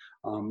fairly.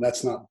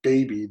 That's not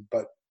babied,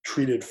 but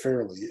treated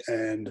fairly.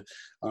 And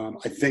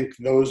I think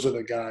those are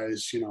the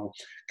guys,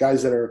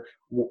 guys that are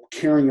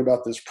caring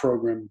about this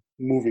program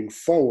moving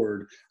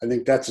forward. I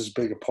think that's as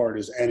big a part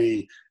as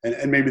any,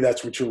 and maybe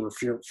that's what you're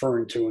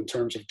referring to in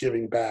terms of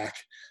giving back,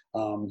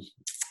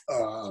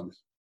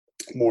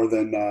 more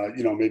than,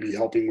 maybe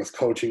helping with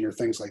coaching or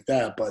things like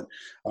that. But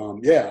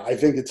yeah, I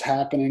think it's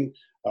happening.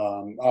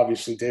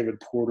 Obviously, David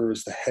Porter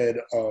is the head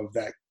of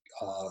that,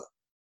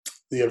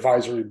 the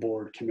advisory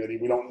board committee.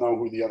 We don't know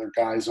who the other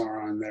guys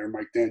are on there.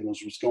 Mike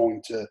Daniels was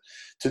going to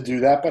do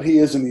that, but he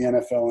is in the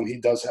NFL and he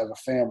does have a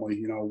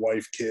family,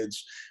 wife,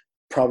 kids.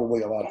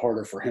 Probably a lot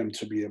harder for him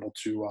to be able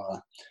to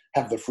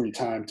have the free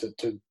time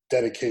to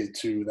dedicate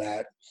to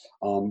that.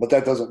 But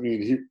that doesn't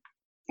mean he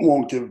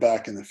won't give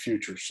back in the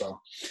future. So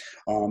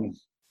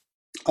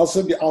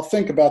I'll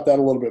think about that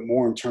a little bit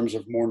more in terms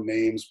of more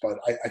names, but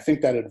I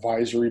think that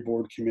advisory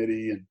board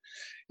committee and,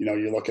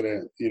 you look at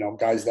it,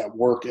 guys that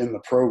work in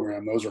the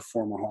program, those are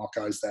former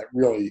Hawkeyes that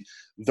really,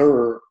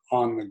 they're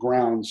on the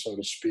ground, so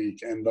to speak,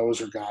 and those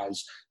are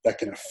guys that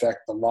can affect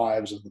the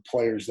lives of the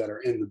players that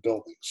are in the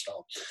building.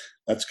 So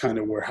that's kind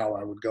of how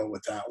I would go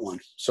with that one.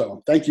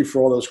 So thank you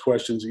for all those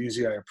questions,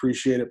 Easy. I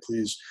appreciate it.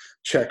 Please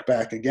check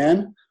back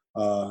again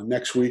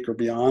next week or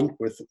beyond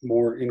with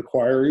more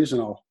inquiries,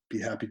 and I'll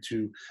be happy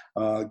to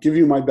give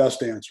you my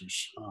best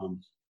answers.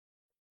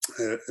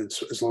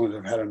 As long as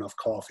I've had enough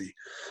coffee.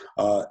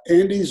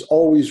 Andy's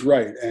always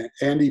right. And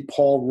Andy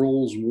Paul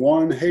Rules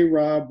 1. Hey,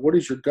 Rob, what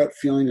is your gut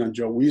feeling on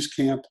Joe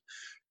Wieskamp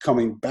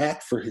coming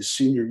back for his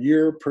senior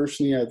year?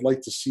 Personally, I'd like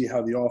to see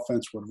how the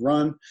offense would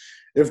run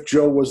if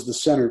Joe was the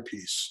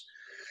centerpiece.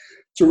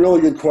 It's a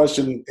really good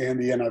question,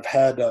 Andy, and I've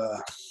had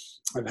a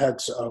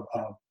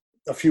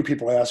few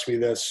people ask me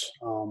this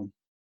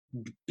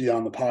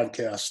beyond the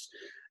podcast,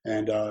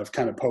 and I've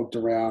kind of poked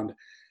around.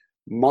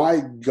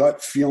 My gut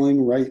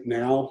feeling right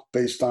now,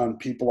 based on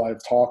people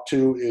I've talked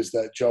to, is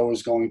that Joe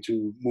is going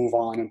to move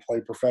on and play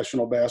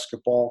professional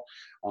basketball.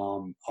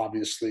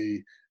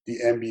 Obviously, the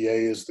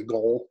NBA is the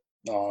goal,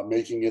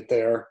 making it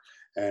there.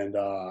 And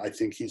I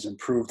think he's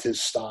improved his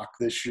stock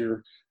this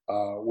year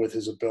with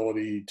his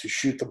ability to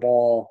shoot the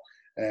ball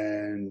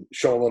and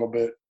show a little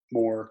bit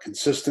more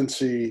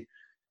consistency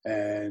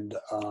and,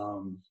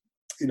 a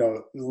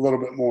little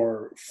bit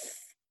more,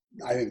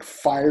 I think,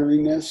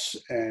 fieriness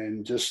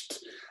and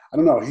just – I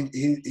don't know.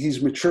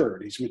 He's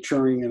matured. He's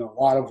maturing in a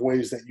lot of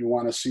ways that you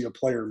want to see a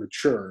player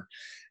mature.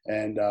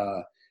 And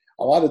a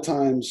lot of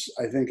times,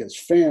 I think as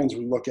fans,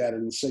 we look at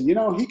it and say,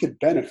 he could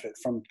benefit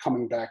from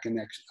coming back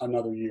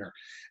another year.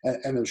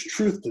 And there's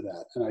truth to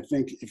that. And I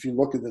think if you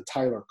look at the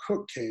Tyler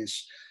Cook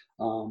case,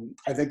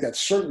 I think that's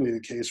certainly the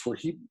case where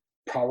he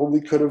probably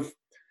could have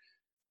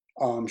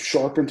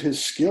sharpened his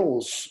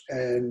skills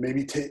and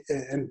maybe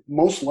and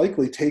most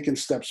likely taken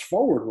steps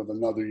forward with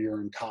another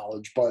year in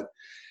college. But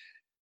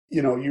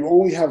you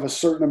only have a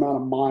certain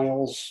amount of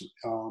miles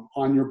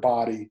on your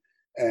body.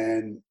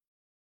 And,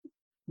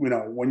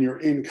 when you're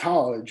in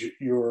college,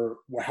 you're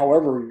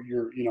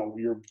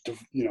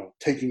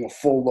taking a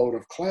full load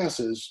of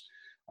classes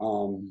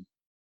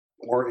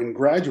or in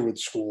graduate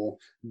school,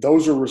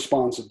 those are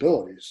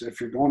responsibilities.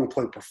 If you're going to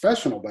play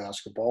professional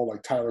basketball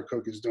like Tyler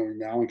Cook is doing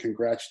now, and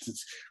congrats to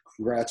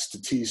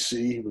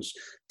TC, he was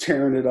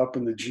tearing it up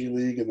in the G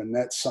League, and the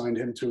Nets signed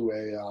him to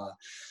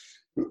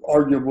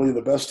arguably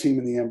the best team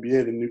in the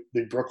NBA,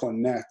 the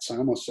Brooklyn Nets. I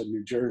almost said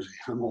New Jersey.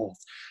 I'm old.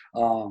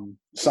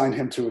 Signed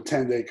him to a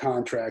 10-day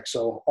contract.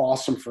 So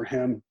awesome for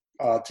him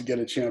to get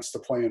a chance to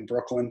play in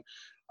Brooklyn.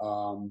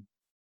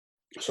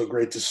 So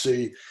great to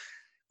see.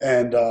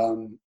 And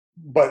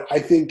but I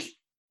think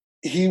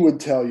he would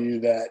tell you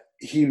that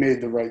he made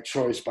the right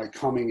choice by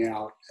coming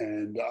out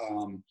and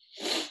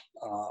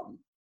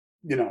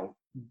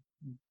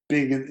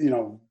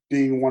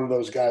being one of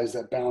those guys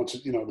that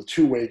balances, the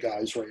two-way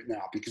guys right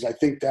now, because I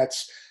think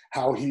that's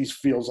how he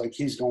feels like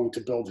he's going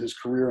to build his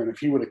career. And if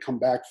he would have come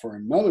back for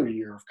another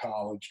year of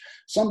college,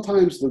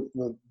 sometimes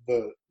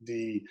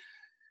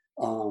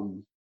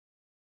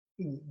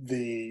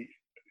the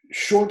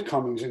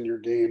shortcomings in your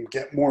game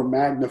get more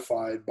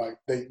magnified by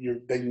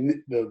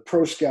the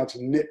pro scouts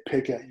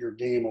nitpick at your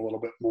game a little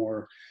bit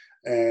more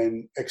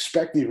and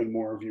expect even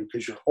more of you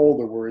because you're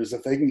older, whereas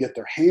if they can get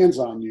their hands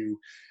on you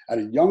at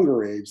a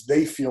younger age,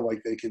 they feel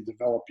like they can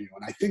develop you.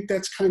 And I think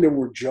that's kind of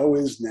where Joe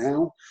is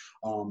now.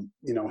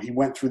 He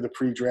went through the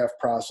pre-draft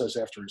process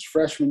after his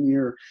freshman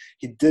year.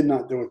 He did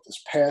not do it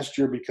this past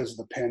year because of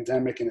the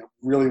pandemic, and it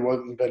really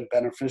wasn't been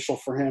beneficial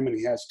for him, and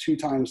he has 2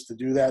 times to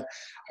do that.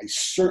 I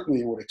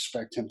certainly would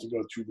expect him to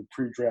go through the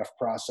pre-draft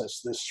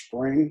process this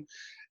spring,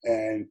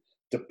 and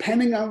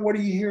depending on what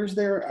he hears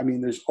there, I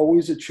mean, there's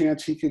always a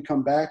chance he could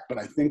come back, but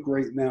I think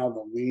right now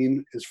the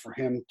lean is for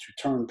him to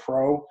turn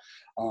pro.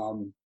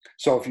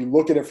 So if you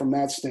look at it from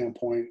that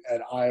standpoint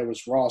at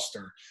Iowa's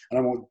roster, and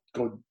I won't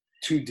go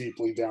too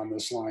deeply down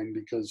this line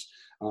because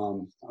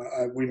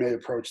we may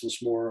approach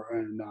this more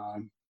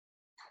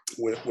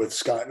with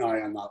Scott and I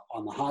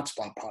on the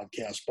Hotspot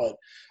podcast. But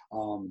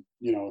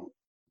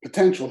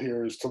potential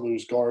here is to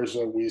lose Garza,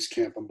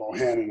 Wieskamp, and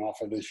Bohannon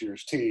off of this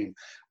year's team,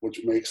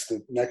 which makes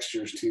the next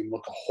year's team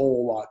look a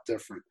whole lot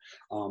different.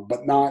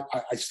 But not,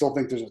 I still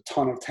think there's a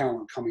ton of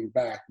talent coming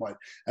back. But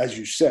as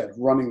you said,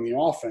 running the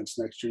offense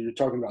next year, you're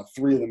talking about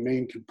three of the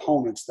main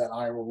components that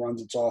Iowa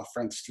runs its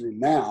offense through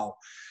now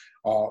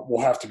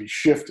will have to be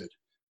shifted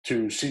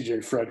to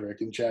C.J.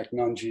 Frederick and Jack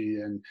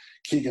Nunge and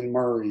Keegan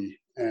Murray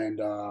and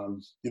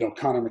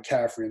Connor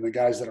McCaffrey and the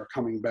guys that are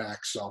coming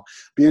back. So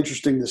be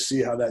interesting to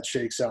see how that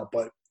shakes out.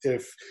 But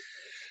if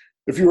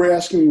you were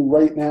asking me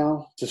right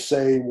now to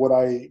say what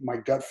my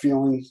gut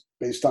feeling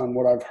based on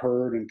what I've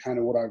heard and kind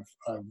of what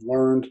I've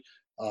learned,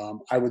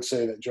 I would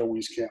say that Joe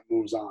Wieskamp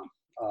moves on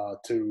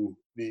to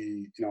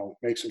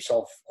makes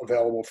himself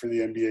available for the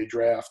NBA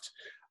draft,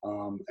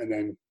 and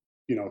then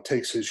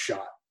takes his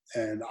shot.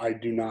 And I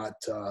do not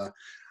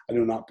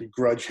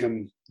begrudge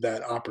him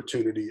that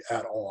opportunity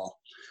at all.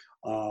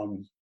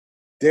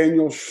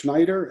 Daniel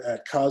Schneider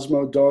at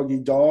Cosmo Doggy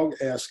Dog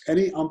asks,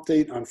 any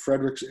update on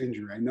Frederick's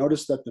injury? I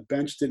noticed that the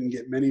bench didn't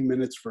get many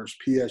minutes versus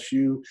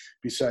PSU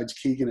besides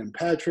Keegan and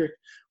Patrick.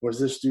 Was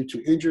this due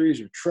to injuries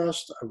or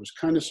trust? I was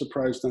kind of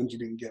surprised Nunge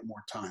didn't get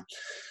more time.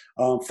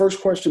 First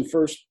question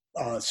first.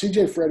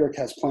 CJ Frederick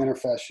has plantar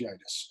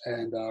fasciitis,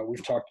 and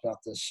we've talked about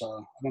this, I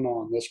don't know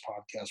on this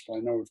podcast, but I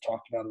know we've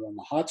talked about it on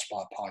the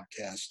Hotspot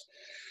podcast.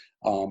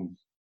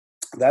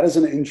 That is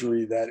an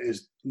injury that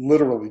is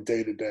literally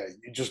day to day.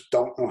 You just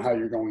don't know how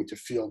you're going to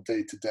feel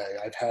day to day.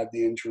 I've had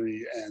the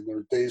injury, and there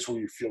are days where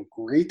you feel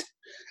great,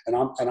 and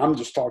I'm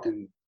just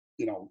talking,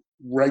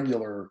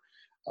 regular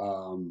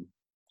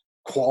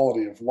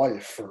quality of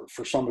life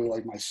for somebody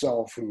like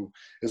myself who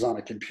is on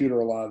a computer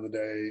a lot of the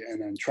day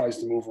and then tries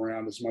to move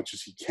around as much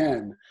as he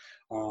can.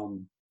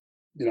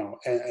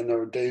 And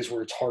there are days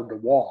where it's hard to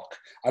walk.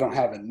 I don't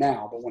have it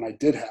now, but when I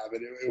did have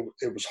it,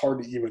 it was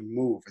hard to even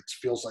move. It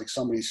feels like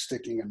somebody's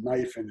sticking a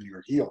knife into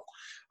your heel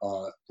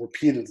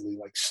repeatedly,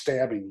 like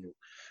stabbing you.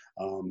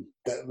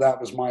 That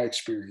was my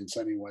experience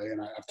anyway,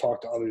 and I've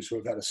talked to others who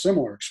have had a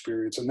similar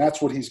experience, and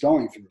that's what he's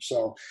going through.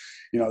 So,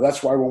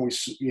 that's why when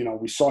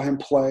we saw him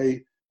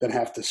play, then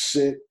have to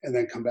sit and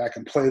then come back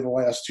and play the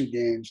last two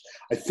games.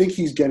 I think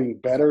he's getting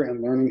better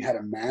and learning how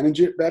to manage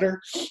it better,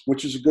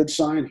 which is a good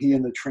sign. He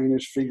and the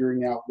trainers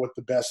figuring out what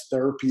the best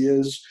therapy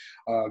is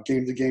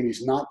game to game.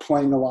 He's not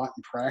playing a lot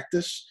in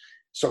practice,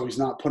 so he's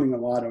not putting a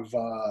lot of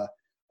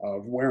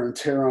wear and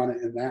tear on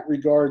it in that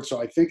regard. So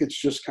I think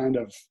it's just kind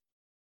of,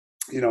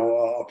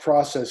 a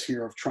process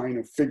here of trying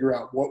to figure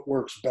out what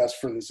works best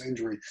for this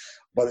injury.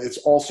 But it's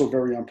also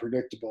very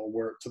unpredictable,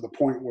 where to the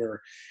point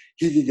where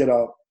he could get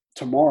up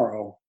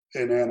tomorrow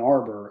in Ann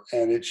Arbor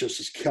and it just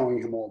is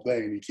killing him all day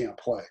and he can't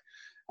play.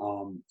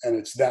 And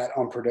it's that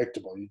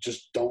unpredictable. You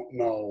just don't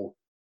know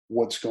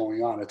what's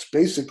going on. It's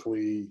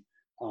basically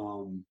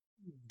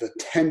the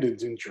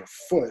tendons in your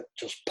foot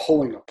just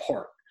pulling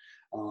apart.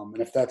 And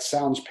if that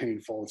sounds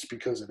painful, it's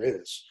because it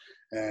is.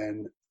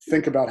 And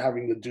think about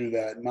having to do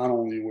that not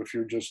only if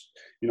you're just,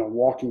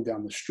 walking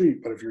down the street,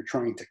 but if you're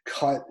trying to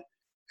cut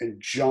and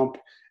jump.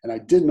 And I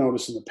did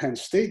notice in the Penn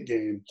State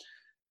game,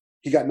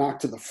 he got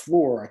knocked to the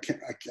floor.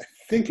 I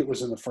think it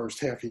was in the first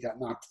half. He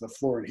got knocked to the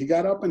floor, and he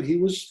got up and he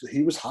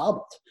was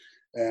hobbled.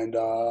 And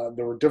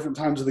there were different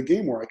times of the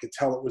game where I could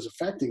tell it was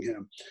affecting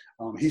him.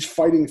 He's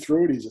fighting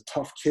through it. He's a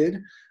tough kid,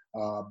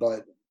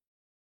 but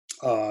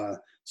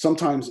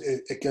sometimes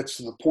it gets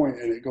to the point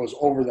and it goes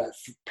over that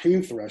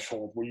pain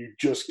threshold where you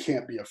just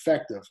can't be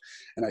effective.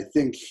 And I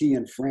think he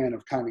and Fran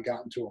have kind of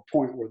gotten to a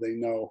point where they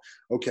know,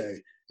 okay,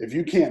 if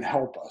you can't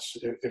help us,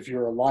 if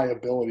you're a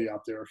liability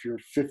out there, if you're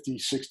 50,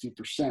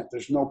 60%,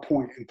 there's no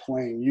point in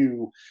playing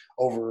you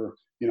over,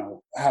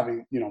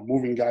 having,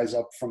 moving guys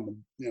up from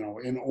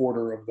the, in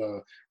order of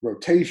the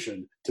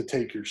rotation to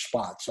take your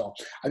spot. So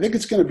I think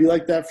it's going to be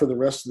like that for the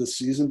rest of the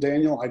season,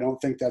 Daniel. I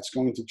don't think that's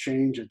going to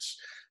change.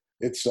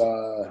 It's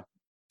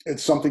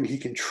something he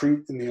can treat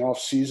in the off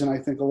season, I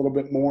think, a little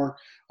bit more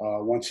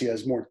once he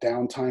has more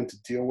downtime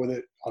to deal with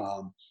it.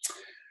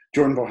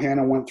 Jordan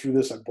Bohannon went through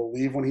this, I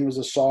believe, when he was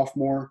a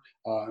sophomore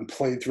and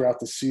played throughout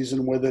the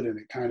season with it, and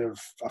it kind of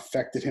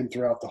affected him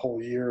throughout the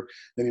whole year.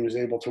 Then he was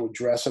able to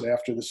address it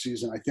after the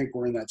season. I think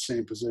we're in that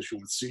same position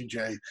with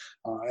CJ,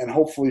 and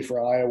hopefully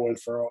for Iowa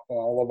and for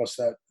all of us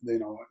that,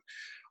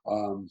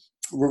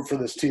 root for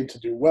this team to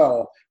do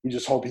well, we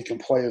just hope he can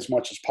play as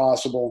much as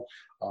possible.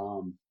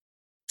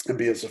 And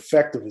be as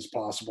effective as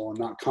possible and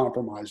not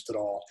compromised at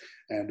all.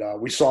 And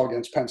we saw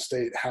against Penn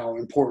State how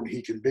important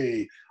he can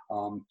be.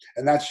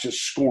 And that's just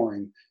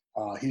scoring.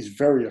 He's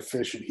very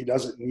efficient. He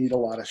doesn't need a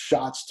lot of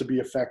shots to be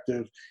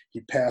effective.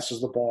 He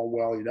passes the ball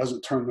well. He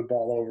doesn't turn the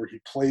ball over. He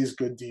plays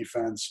good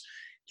defense.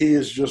 He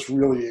is just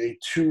really a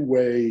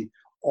two-way,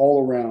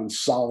 all-around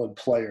solid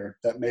player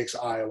that makes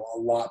Iowa a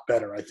lot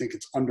better. I think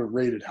it's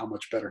underrated how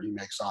much better he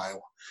makes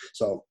Iowa.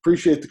 So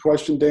appreciate the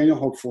question, Daniel.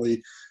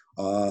 Hopefully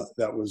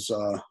that was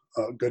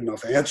a good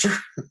enough answer.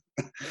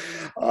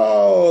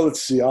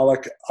 Let's see.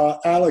 Alec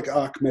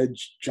Ahmed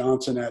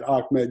Johnson at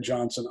Ahmed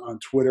Johnson on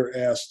Twitter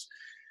asked,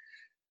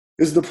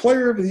 Is the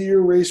player of the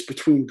year race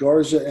between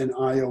Garza and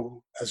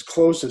Ayo as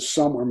close as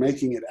some are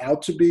making it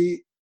out to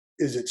be?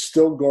 Is it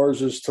still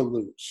Garza's to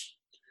lose?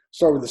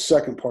 Start with the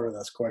second part of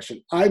that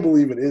question. I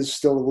believe it is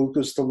still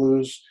Luka's to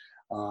lose.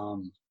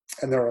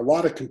 And there are a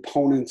lot of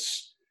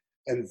components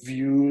and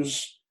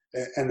views,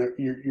 and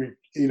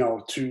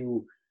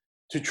to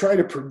try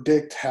to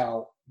predict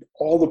how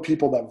all the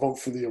people that vote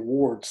for the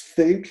awards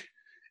think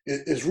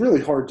is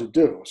really hard to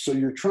do. So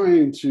you're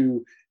trying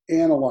to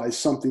analyze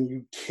something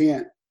you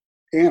can't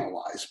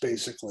analyze,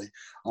 basically.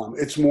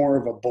 It's more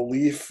of a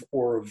belief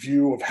or a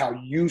view of how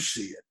you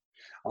see it.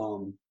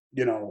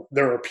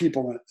 There are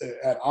people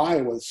at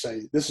Iowa that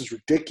say this is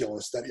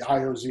ridiculous that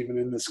Iowa's even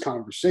in this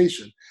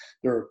conversation.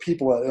 There are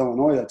people at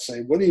Illinois that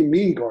say, what do you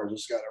mean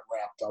Garza's got it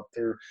wrapped up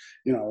there?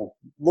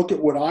 Look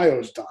at what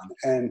Iowa's done.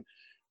 And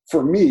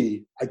for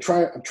me, I'm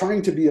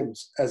trying to be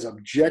as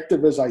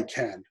objective as I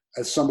can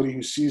as somebody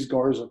who sees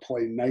Garza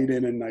play night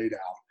in and night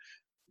out.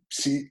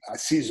 I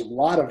see a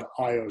lot of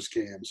Iowa's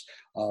games,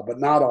 but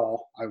not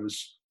all. I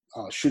was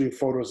shooting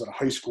photos at a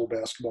high school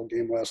basketball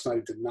game last night.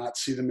 I did not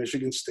see the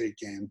Michigan State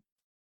game.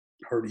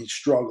 Heard he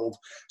struggled.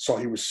 Saw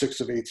he was 6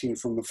 of 18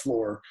 from the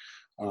floor.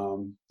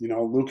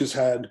 Lucas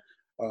had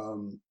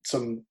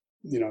some.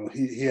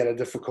 He had a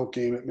difficult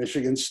game at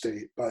Michigan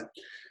State, but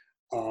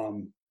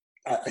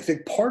I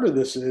think part of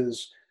this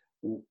is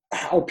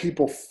how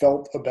people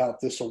felt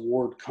about this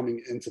award coming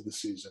into the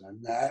season,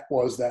 and that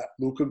was that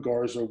Luka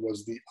Garza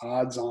was the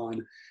odds-on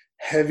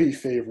heavy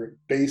favorite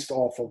based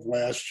off of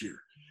last year.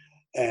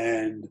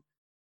 And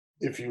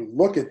if you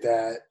look at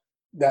that,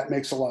 that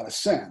makes a lot of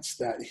sense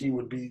that he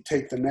would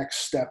take the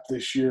next step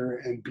this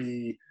year and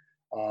be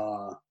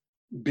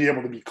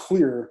able to be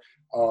clear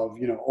of,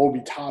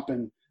 Obi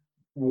Toppin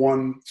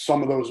won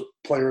some of those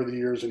player of the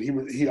years,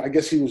 and I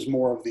guess he was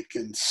more of the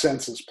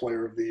consensus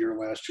player of the year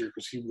last year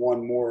because he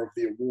won more of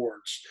the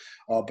awards.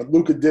 But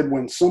Luka did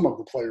win some of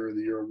the player of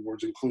the year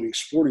awards, including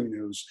Sporting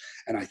News,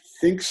 and I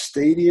think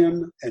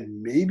Stadium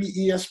and maybe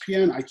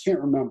ESPN. I can't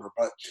remember,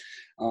 but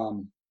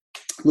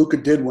Luka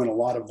did win a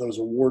lot of those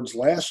awards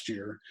last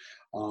year.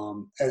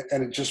 And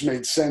it just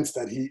made sense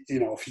that he,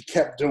 if he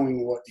kept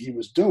doing what he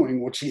was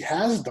doing, which he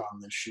has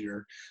done this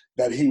year,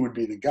 that he would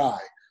be the guy.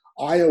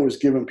 Io has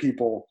given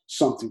people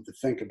something to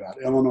think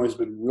about. Illinois has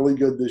been really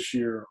good this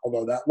year,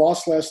 although that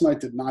loss last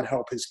night did not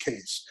help his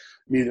case,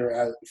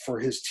 neither for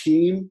his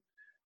team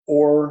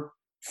or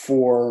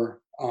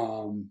for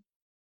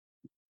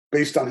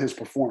based on his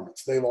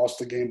performance. They lost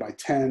the game by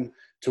 10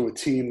 to a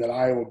team that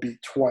Iowa beat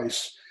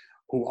twice,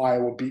 who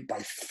Iowa beat by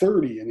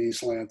 30 in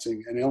East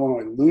Lansing, and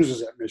Illinois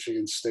loses at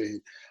Michigan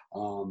State.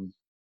 And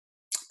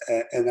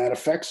that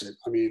affects it.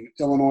 I mean,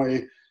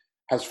 Illinois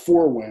has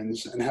 4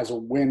 wins and has a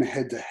win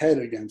head-to-head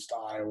against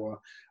Iowa.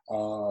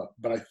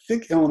 But I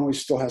think Illinois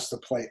still has to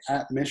play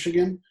at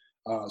Michigan.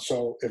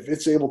 So if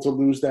it's able to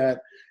lose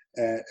that,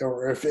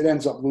 or if it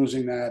ends up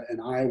losing that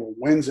and Iowa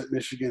wins at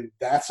Michigan,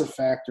 that's a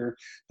factor.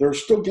 There are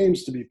still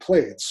games to be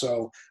played.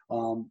 So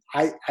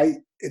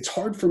it's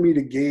hard for me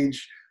to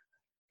gauge,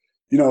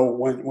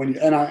 when you,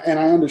 and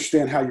I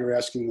understand how you're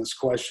asking this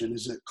question.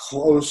 Is it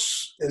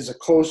close?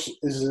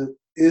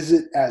 Is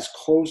it as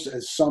close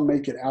as some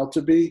make it out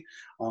to be?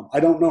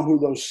 I don't know who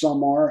those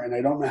some are, and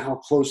I don't know how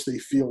close they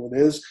feel it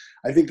is.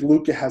 I think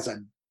Luka has I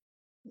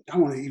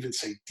don't want to even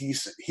say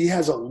decent. He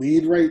has a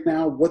lead right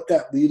now. What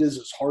that lead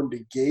is hard to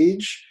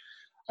gauge.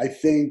 I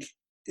think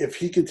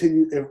if we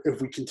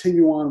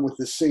continue on with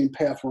the same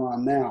path we're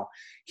on now,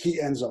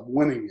 he ends up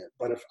winning it.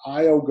 But if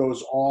Io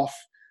goes off,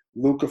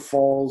 Luka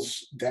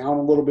falls down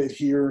a little bit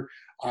here,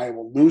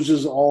 Iowa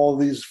loses all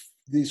these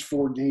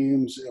 4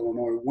 games,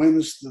 Illinois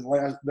wins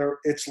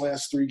its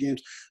last 3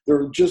 games.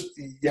 You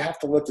have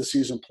to let the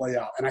season play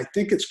out. And I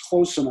think it's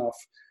close enough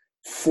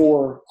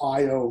for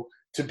Io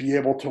to be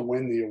able to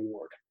win the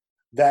award.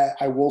 That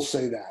I will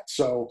say that.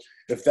 So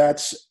if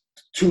that's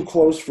too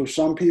close for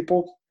some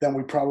people, then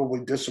we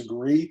probably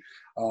disagree.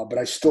 But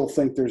I still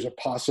think there's a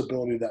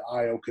possibility that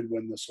Io could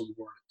win this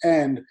award.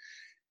 And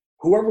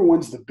whoever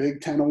wins the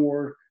Big Ten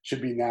award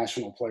should be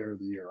National Player of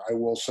the Year. I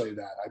will say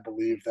that. I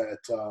believe that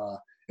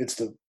it's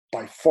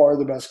by far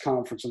the best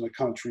conference in the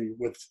country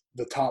with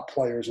the top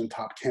players and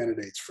top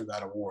candidates for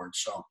that award.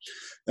 So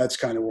that's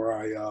kind of where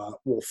I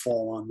will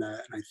fall on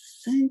that. And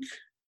I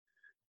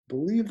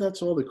believe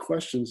that's all the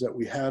questions that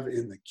we have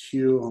in the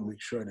queue. I'll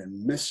make sure I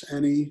didn't miss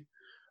any.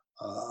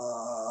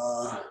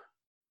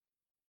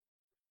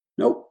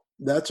 Nope.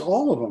 That's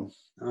all of them.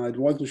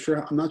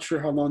 I'm not sure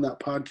how long that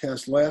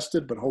podcast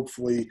lasted, but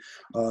hopefully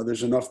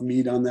there's enough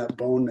meat on that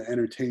bone to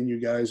entertain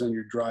you guys on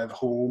your drive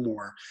home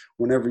or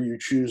whenever you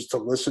choose to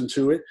listen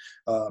to it.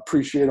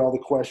 Appreciate all the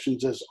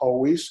questions as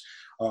always.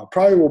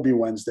 Probably will be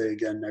Wednesday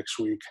again next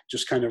week.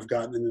 Just kind of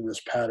gotten into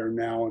this pattern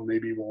now, and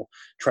maybe we'll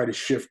try to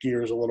shift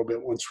gears a little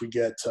bit once we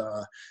get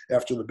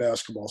after the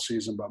basketball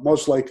season. But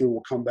most likely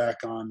we'll come back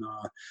on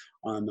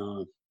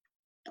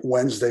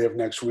Wednesday of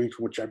next week,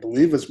 which I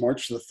believe is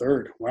March the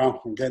 3rd.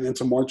 Wow, I'm getting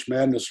into March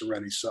Madness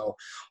already. So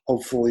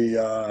hopefully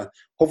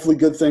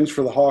good things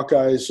for the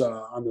Hawkeyes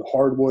on the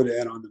hardwood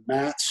and on the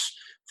mats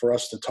for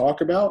us to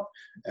talk about.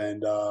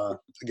 And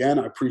again,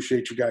 I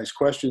appreciate you guys'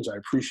 questions. I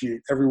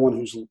appreciate everyone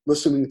who's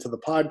listening to the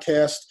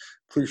podcast.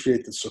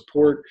 Appreciate the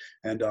support.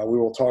 And we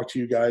will talk to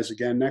you guys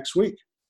again next week.